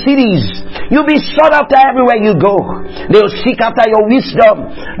after in the cities. You'll be sought after everywhere you go. They'll seek after your wisdom.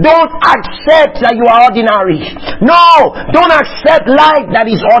 Don't accept that you are ordinary. No, don't accept life that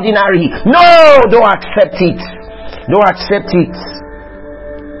is ordinary. No, don't accept it. Don't accept it.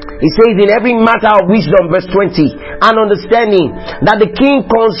 He says, in every matter of wisdom, verse 20, and understanding that the king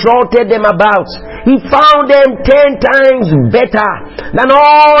consulted them about, he found them 10 times better than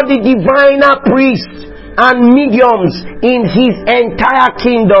all the diviner priests and mediums in his entire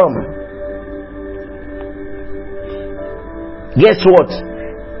kingdom. Guess what?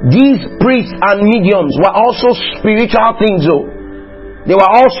 These priests and mediums were also spiritual things, though. They were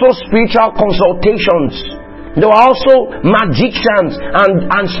also spiritual consultations. There were also magicians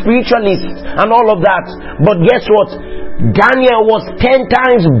and spiritualists and all of that. But guess what? Daniel was 10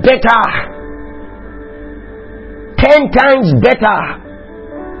 times better. 10 times better.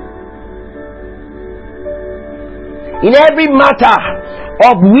 In every matter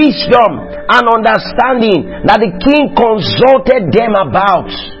of wisdom and understanding that the king consulted them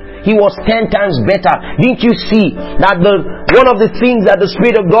about, he was 10 times better. Didn't you see that one of the things that the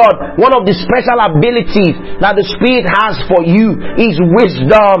Spirit of God, one of the special abilities that the Spirit has for you is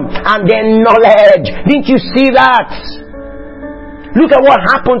wisdom and then knowledge? Didn't you see that? Look at what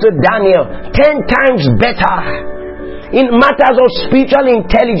happened to Daniel. 10 times better. In matters of spiritual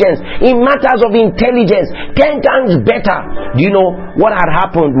intelligence, in matters of intelligence, 10 times better. Do you know what had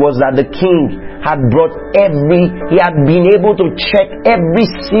happened was that the king had he had been able to check every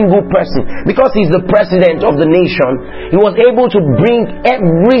single person. Because he's the president of the nation, he was able to bring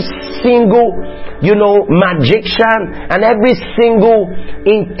every single, magician and every single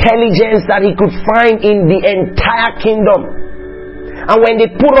intelligence that he could find in the entire kingdom. And when they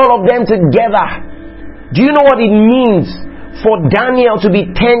put all of them together, do you know what it means for Daniel to be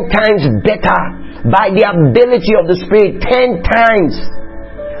 10 times better by the ability of the Spirit? 10 times.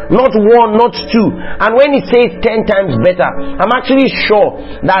 Not one, not two. And when it says 10 times better, I'm actually sure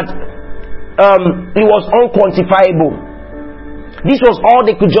that it was unquantifiable. This was all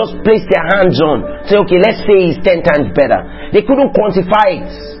they could just place their hands on. Say, okay, let's say it's 10 times better. They couldn't quantify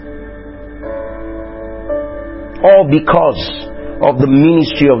it. All because of the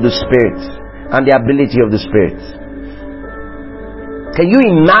ministry of the Spirit and the ability of the Spirit. Can you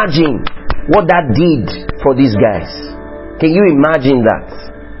imagine what that did for these guys? Can you imagine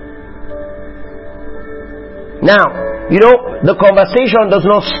that? Now, the conversation does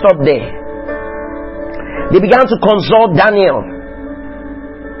not stop there. They began to consult Daniel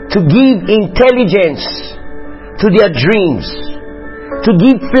to give intelligence to their dreams, to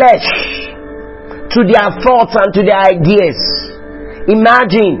give flesh to their thoughts and to their ideas.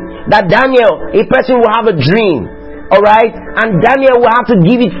 Imagine that Daniel, a person will have a dream, alright, and Daniel will have to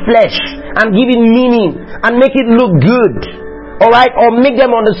give it flesh and give it meaning and make it look good, alright, or make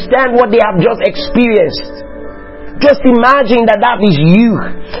them understand what they have just experienced. Just imagine that is you.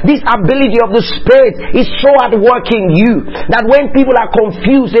 This ability of the Spirit is so at work in you that when people are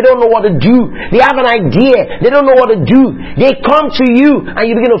confused, they don't know what to do. They have an idea, they don't know what to do. They come to you and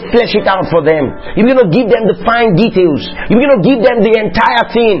you begin to flesh it out for them. You begin to give them the fine details. You begin to give them the entire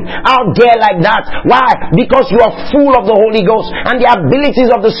thing out there like that. Why? Because you are full of the Holy Ghost and the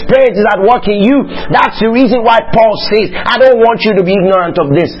abilities of the Spirit is at work in you. That's the reason why Paul says, I don't want you to be ignorant of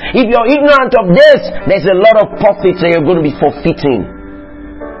this. If you're ignorant of this, there's a lot of profit that you're going to be forfeiting.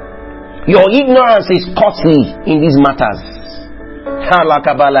 Your ignorance is costly in these matters.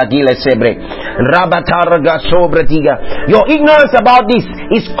 Your ignorance about this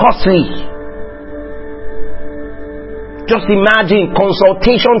is costly. Just imagine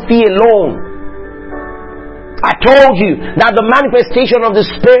consultation fee alone. I told you that the manifestation of the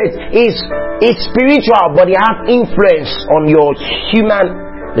Spirit is spiritual, but it has influence on your human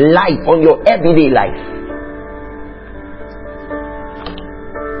life, on your everyday life.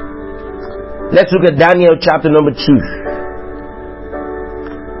 Let's look at Daniel chapter number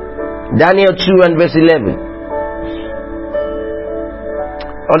 2. Daniel 2 and verse 11.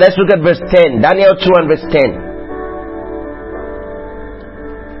 Or let's look at verse 10. Daniel 2 and verse 10.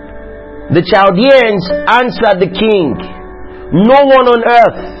 The Chaldeans answered the king, "No one on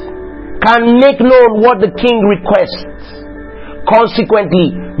earth can make known what the king requests.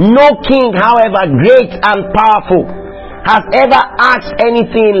 Consequently, no king, however great and powerful, has ever asked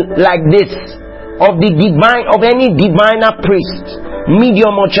anything like this of any diviner priest,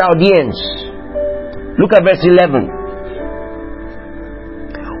 medium or Chaldeans." Look at verse 11.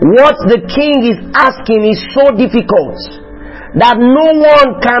 What the king is asking is so difficult that no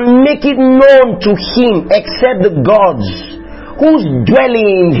one can make it known to him except the gods, whose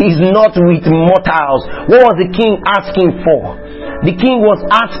dwelling is not with mortals. What was the king asking for? The king was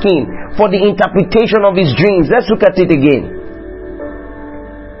asking for the interpretation of his dreams. Let's look at it again.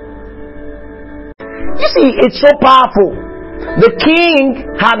 You see, it's so powerful. The king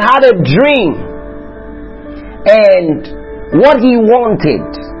had a dream, and what he wanted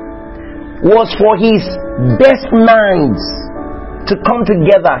was for his best minds to come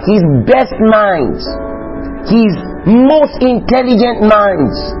together, his best minds, his most intelligent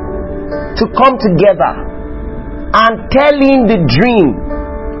minds to come together and tell him the dream,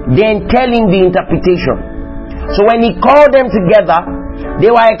 then tell him the interpretation. So when he called them together, they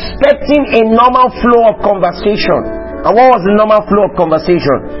were expecting a normal flow of conversation. And what was the normal flow of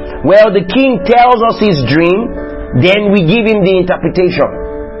conversation? Well, the king tells us his dream, then we give him the interpretation.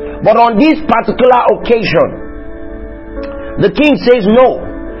 But on this particular occasion, the king says, "No,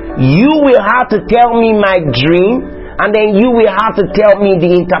 you will have to tell me my dream, and then you will have to tell me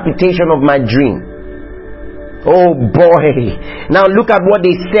the interpretation of my dream." Oh boy. Now look at what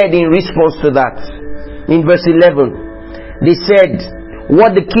they said in response to that. In verse 11, they said,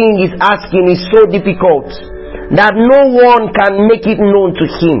 what the king is asking is so difficult that no one can make it known to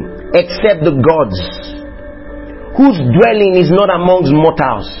him except the gods, whose dwelling is not amongst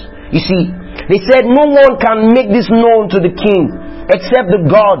mortals. You see, they said no one can make this known to the king except the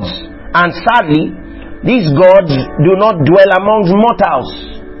gods. And sadly, these gods do not dwell amongst mortals.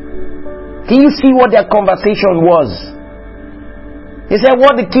 Can you see what their conversation was? They said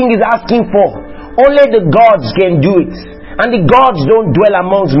what the king is asking for, only the gods can do it. And the gods don't dwell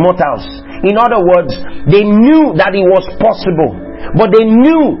amongst mortals. In other words, they knew that it was possible, but they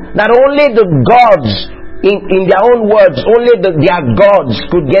knew that only the gods, in their own words, only their gods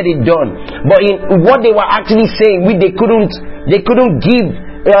could get it done. But in what they were actually saying, they couldn't give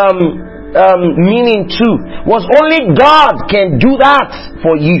meaning to, was only God can do that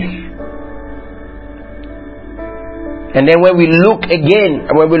for you. And then when we look again,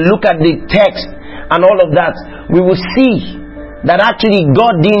 when we look at the text and all of that, we will see that actually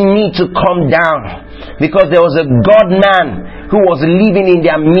God didn't need to come down, because there was a God-man who was living in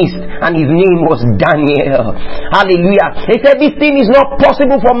their midst, and his name was Daniel. Hallelujah. They said this thing is not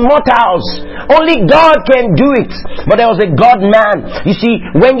possible for mortals. Only God can do it. But there was a God-man. You see,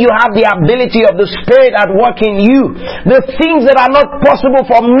 when you have the ability of the Spirit at work in you, the things that are not possible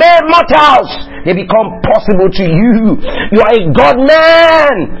for mere mortals, they become possible to you. You are a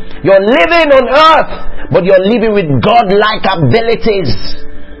God-man. You're living on earth, but you're living with God-like abilities.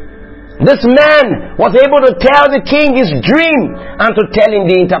 This man was able to tell the king his dream and to tell him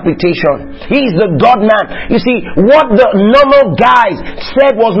the interpretation. He is the God man. You see, what the normal guys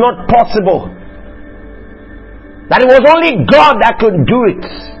said was not possible, that it was only God that could do it.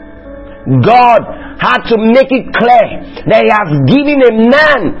 God had to make it clear that He has given a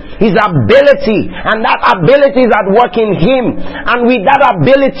man his ability, and that ability is at work in him. And with that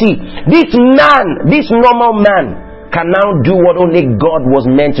ability, this man, this normal man, can now do what only God was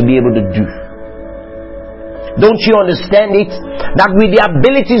meant to be able to do. Don't you understand it? That with the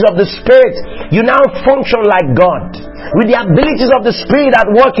abilities of the Spirit, you now function like God. With the abilities of the Spirit at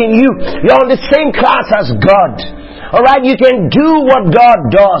work in you, you're on the same class as God. Alright, you can do what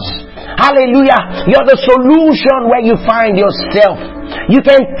God does. Hallelujah. You're the solution where you find yourself. You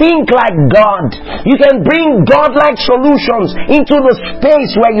can think like God. You can bring God-like solutions into the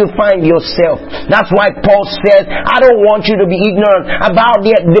space where you find yourself. That's why Paul says, I don't want you to be ignorant about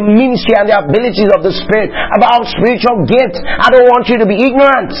the ministry and the abilities of the Spirit, about spiritual gifts. I don't want you to be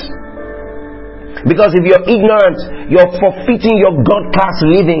ignorant. Because if you're ignorant, you're forfeiting your God-class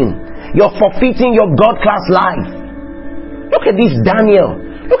living. You're forfeiting your God-class life. Look at this Daniel.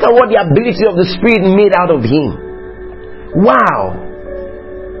 Look at what the ability of the Spirit made out of him. Wow.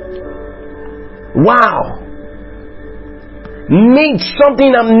 Wow. Made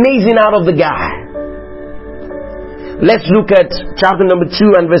something amazing out of the guy. Let's look at chapter number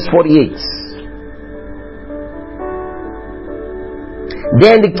 2 and verse 48.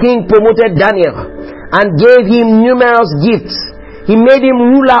 Then the king promoted Daniel and gave him numerous gifts. He made him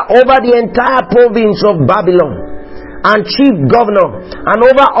ruler over the entire province of Babylon and chief governor and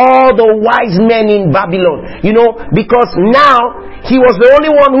over all the wise men in Babylon. You know, because now he was the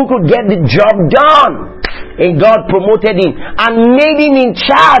only one who could get the job done. And God promoted him and made him in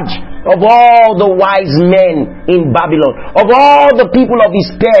charge of all the wise men in Babylon. Of all the people of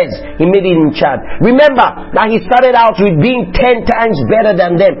his peers, he made him in charge. Remember that he started out with being 10 times better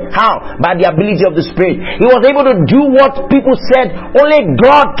than them. How? By the ability of the Spirit. He was able to do what people said only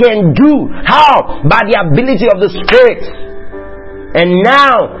God can do. How? By the ability of the Spirit. And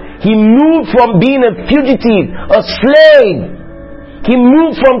now he moved from being a fugitive, a slave. He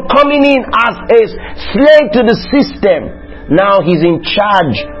moved from coming in as a slave to the system. Now he's in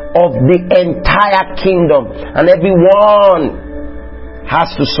charge of the entire kingdom, and everyone has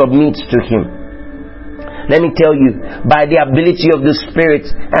to submit to him. Let me tell you, by the ability of the Spirit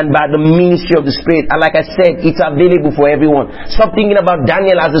and by the ministry of the Spirit, and like I said, it's available for everyone. Stop thinking about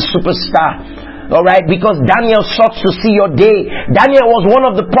Daniel as a superstar. Alright, because Daniel sought to see your day. Daniel was one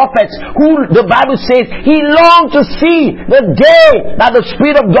of the prophets who the Bible says he longed to see the day that the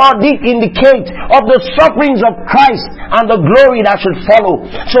Spirit of God did indicate of the sufferings of Christ and the glory that should follow.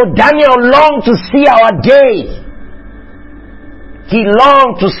 So Daniel longed to see our day. He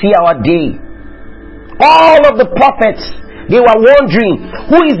longed to see our day. All of the prophets, they were wondering,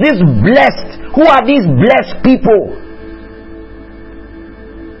 who is this blessed? Who are these blessed people?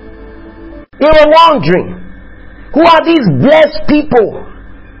 They were wondering, who are these blessed people?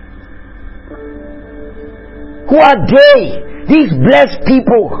 Who are they? These blessed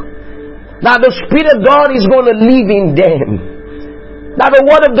people. That the Spirit of God is going to live in them. That the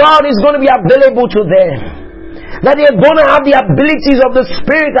Word of God is going to be available to them. That they're going to have the abilities of the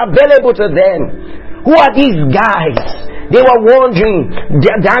Spirit available to them. Who are these guys? They were wondering.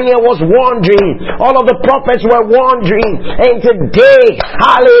 Daniel was wondering. All of the prophets were wondering. And today,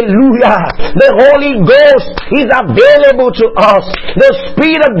 hallelujah, the Holy Ghost is available to us. The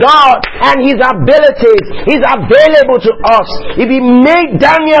Spirit of God and His abilities is available to us. If He made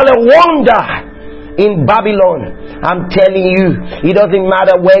Daniel a wonder in Babylon, I'm telling you, it doesn't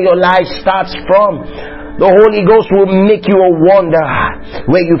matter where your life starts from. The Holy Ghost will make you a wonder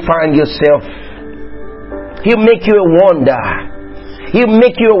where you find yourself. He'll make you a wonder. He'll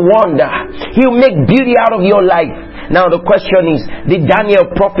make you a wonder. He'll make beauty out of your life. Now the question is, did Daniel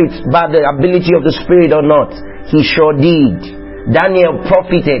profit by the ability of the Spirit or not? He sure did. Daniel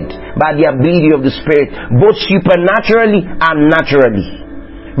profited by the ability of the Spirit, both supernaturally and naturally.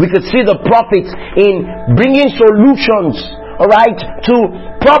 We could see the prophets in bringing solutions, alright, to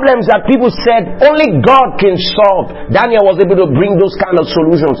problems that people said only God can solve. Daniel was able to bring those kind of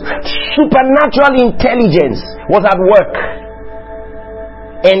solutions. Supernatural intelligence was at work.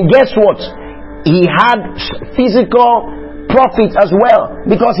 And guess what? He had physical profit as well,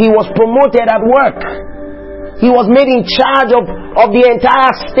 because he was promoted at work. He was made in charge of the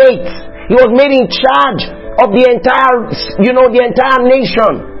entire state. He was made in charge of the entire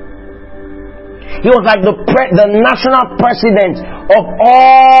nation. He was like the national president of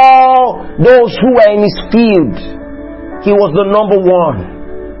all those who were in his field. He was the number one.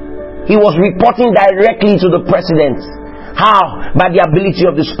 He was reporting directly to the president. How? By the ability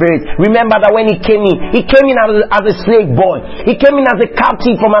of the Spirit. Remember that when he came in as a slave boy. He came in as a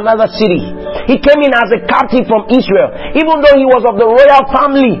captive from another city. He came in as a captive from Israel. Even though he was of the royal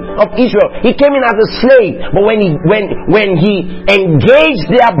family of Israel, he came in as a slave. But when he engaged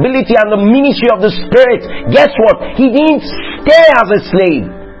the ability and the ministry of the Spirit, guess what? He didn't stay as a slave.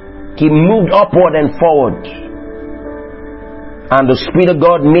 He moved upward and forward. And the Spirit of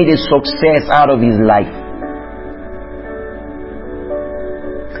God made a success out of his life.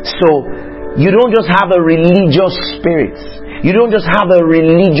 So, you don't just have a religious spirit. You don't just have a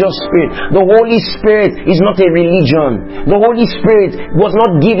religious spirit. The Holy Spirit is not a religion. The Holy Spirit was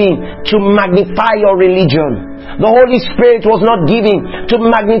not given to magnify your religion. The Holy Spirit was not given to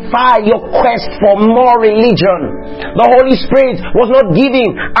magnify your quest for more religion. The Holy Spirit was not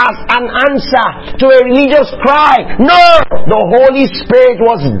given as an answer to a religious cry. No! The Holy Spirit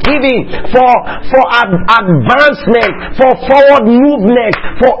was given for advancement, for forward movement,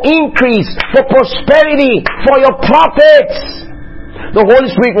 for increase, for prosperity, for your profits. The Holy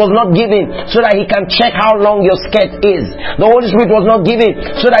Spirit was not given so that He can check how long your skirt is. The Holy Spirit was not given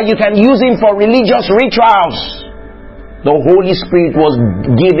so that you can use Him for religious rituals. The Holy Spirit was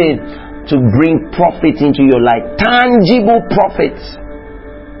given to bring profit into your life. Tangible profits.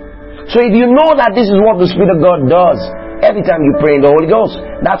 So if you know that this is what the Spirit of God does, every time you pray in the Holy Ghost,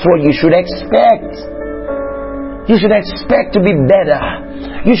 that's what you should expect. You should expect to be better.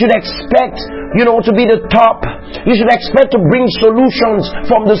 You should expect, to be the top. You should expect to bring solutions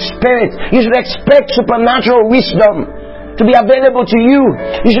from the Spirit. You should expect supernatural wisdom to be available to you.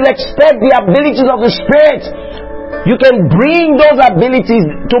 You should expect the abilities of the Spirit. You can bring those abilities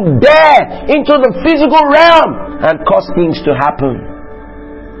to bear into the physical realm and cause things to happen.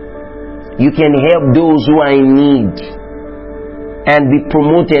 You can help those who are in need and be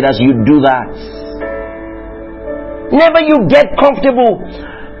promoted as you do that. Never you get comfortable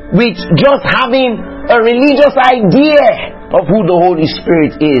with just having a religious idea of who the Holy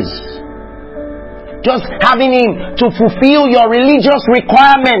Spirit is. Just having Him to fulfill your religious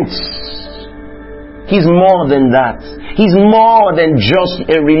requirements. He's more than that. He's more than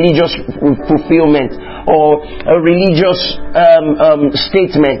just a religious fulfillment or a religious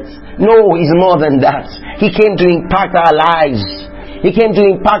statement. No, He's more than that. He came to impact our lives. He came to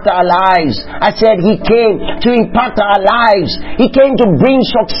impact our lives. I said He came to impact our lives. He came to bring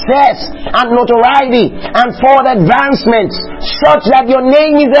success and notoriety and forward advancements such that your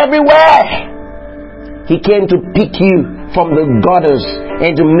name is everywhere. He came to pick you from the gutters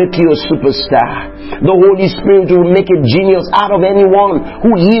and to make you a superstar. The Holy Spirit will make a genius out of anyone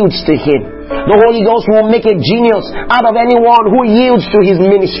who yields to Him. The Holy Ghost will make a genius out of anyone who yields to His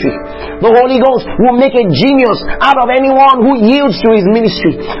ministry. The Holy Ghost will make a genius out of anyone who yields to His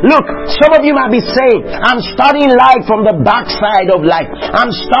ministry. Look, some of you might be saying, I'm starting life from the backside of life. I'm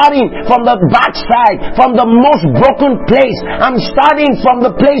starting from the backside, from the most broken place. I'm starting from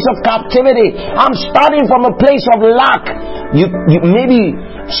the place of captivity. I'm starting from a place of lack. Maybe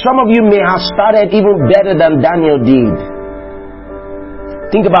some of you may have started even better than Daniel did.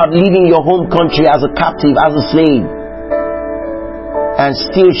 Think about leaving your home country as a captive, as a slave, and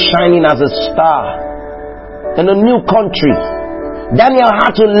still shining as a star in a new country. Daniel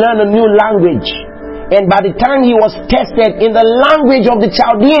had to learn a new language, and by the time he was tested in the language of the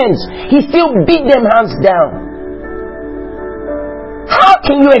Chaldeans, he still beat them hands down. How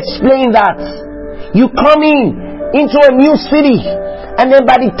can you explain that? You come into a new city, and then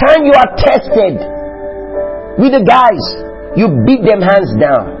by the time you are tested with the guys, you beat them hands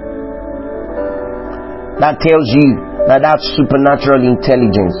down. That tells you that that's supernatural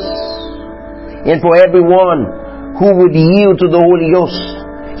intelligence. And for everyone who would yield to the Holy Ghost,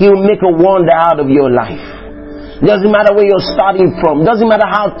 He will make a wonder out of your life. Doesn't matter where you're starting from. Doesn't matter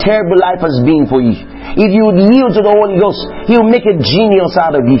how terrible life has been for you. If you would yield to the Holy Ghost, He'll make a genius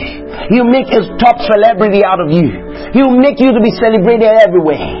out of you. He'll make a top celebrity out of you. He'll make you to be celebrated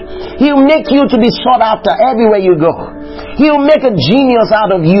everywhere. He'll make you to be sought after everywhere you go. He'll make a genius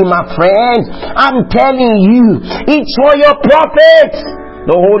out of you, my friend. I'm telling you, it's for your profit.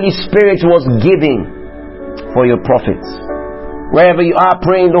 The Holy Spirit was given for your profit. Wherever you are,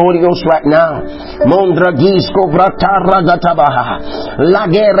 praying the Holy Ghost right now. Do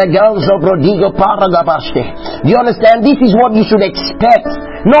you understand? This is what you should expect.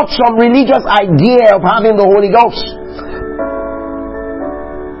 Not some religious idea of having the Holy Ghost.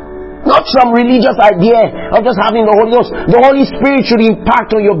 Not some religious idea of just having the Holy Ghost. The Holy Spirit should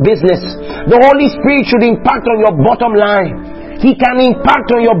impact on your business. The Holy Spirit should impact on your bottom line. He can impact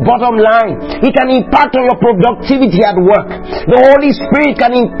on your bottom line. He can impact on your productivity at work. The Holy Spirit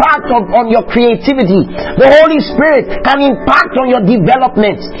can impact on your creativity. The Holy Spirit can impact on your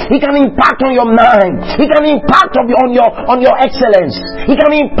development. He can impact on your mind. He can impact on your excellence. He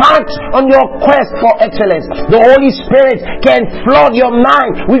can impact on your quest for excellence. The Holy Spirit can flood your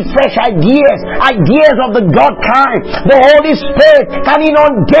mind with fresh ideas of the God kind. The Holy Spirit can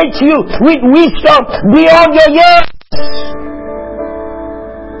inundate you with wisdom beyond your years.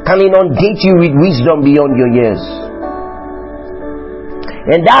 Can inundate you with wisdom beyond your years.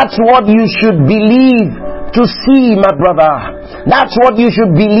 And that's what you should believe to see, my brother. That's what you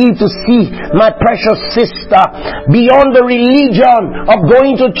should believe to see, my precious sister. Beyond the religion of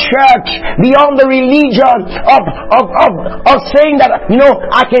going to church, beyond the religion of saying that,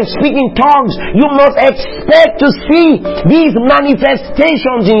 I can speak in tongues, you must expect to see these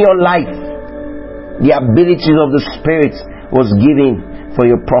manifestations in your life. The abilities of the Spirit was given for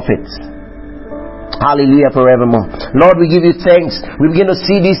your profits. Hallelujah forevermore. Lord, we give you thanks. We begin to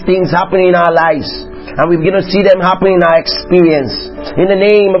see these things happening in our lives. And we begin to see them happen in our experience. In the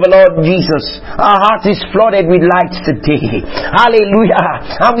name of the Lord Jesus, our heart is flooded with light today.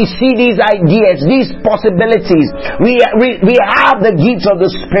 Hallelujah. And we see these ideas, these possibilities. We have the gifts of the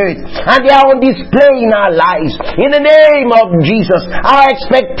Spirit, and they are on display in our lives. In the name of Jesus, our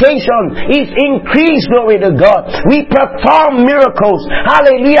expectation is increased. Glory to God. We perform miracles.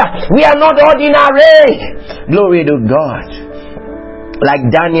 Hallelujah. We are not ordinary. Glory to God.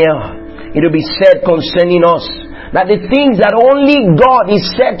 Like Daniel, it will be said concerning us that the things that only God is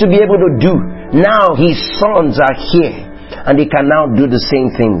said to be able to do, now His sons are here and they can now do the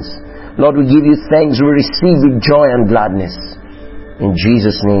same things. Lord, we give you thanks. We receive with joy and gladness. In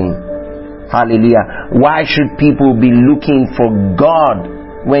Jesus' name. Hallelujah. Why should people be looking for God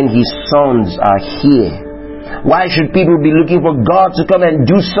when His sons are here? Why should people be looking for God to come and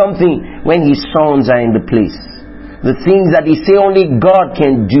do something when His sons are in the place? The things that they say only God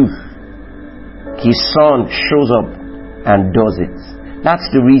can do, His Son shows up and does it. That's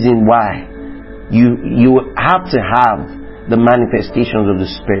the reason why you have to have the manifestations of the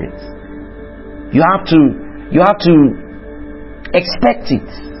Spirit. You have to expect it,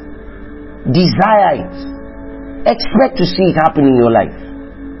 desire it, expect to see it happen in your life.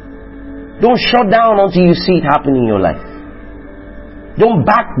 Don't shut down until you see it happen in your life. Don't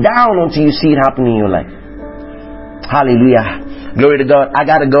back down until you see it happen in your life. Hallelujah. Glory to God. I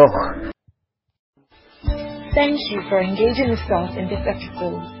gotta go. Thank you for engaging with us in this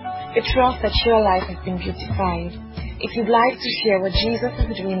episode. We trust that your life has been beautified. If you'd like to share what Jesus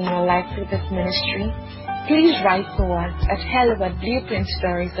is doing in your life through this ministry, please write to us at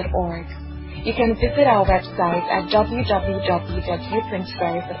hello@blueprintstories.org. You can visit our website at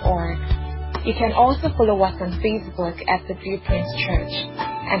www.blueprintstories.org. You can also follow us on Facebook at The Blueprint Church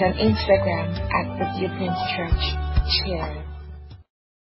and on Instagram at The Blueprint Church. Cheers.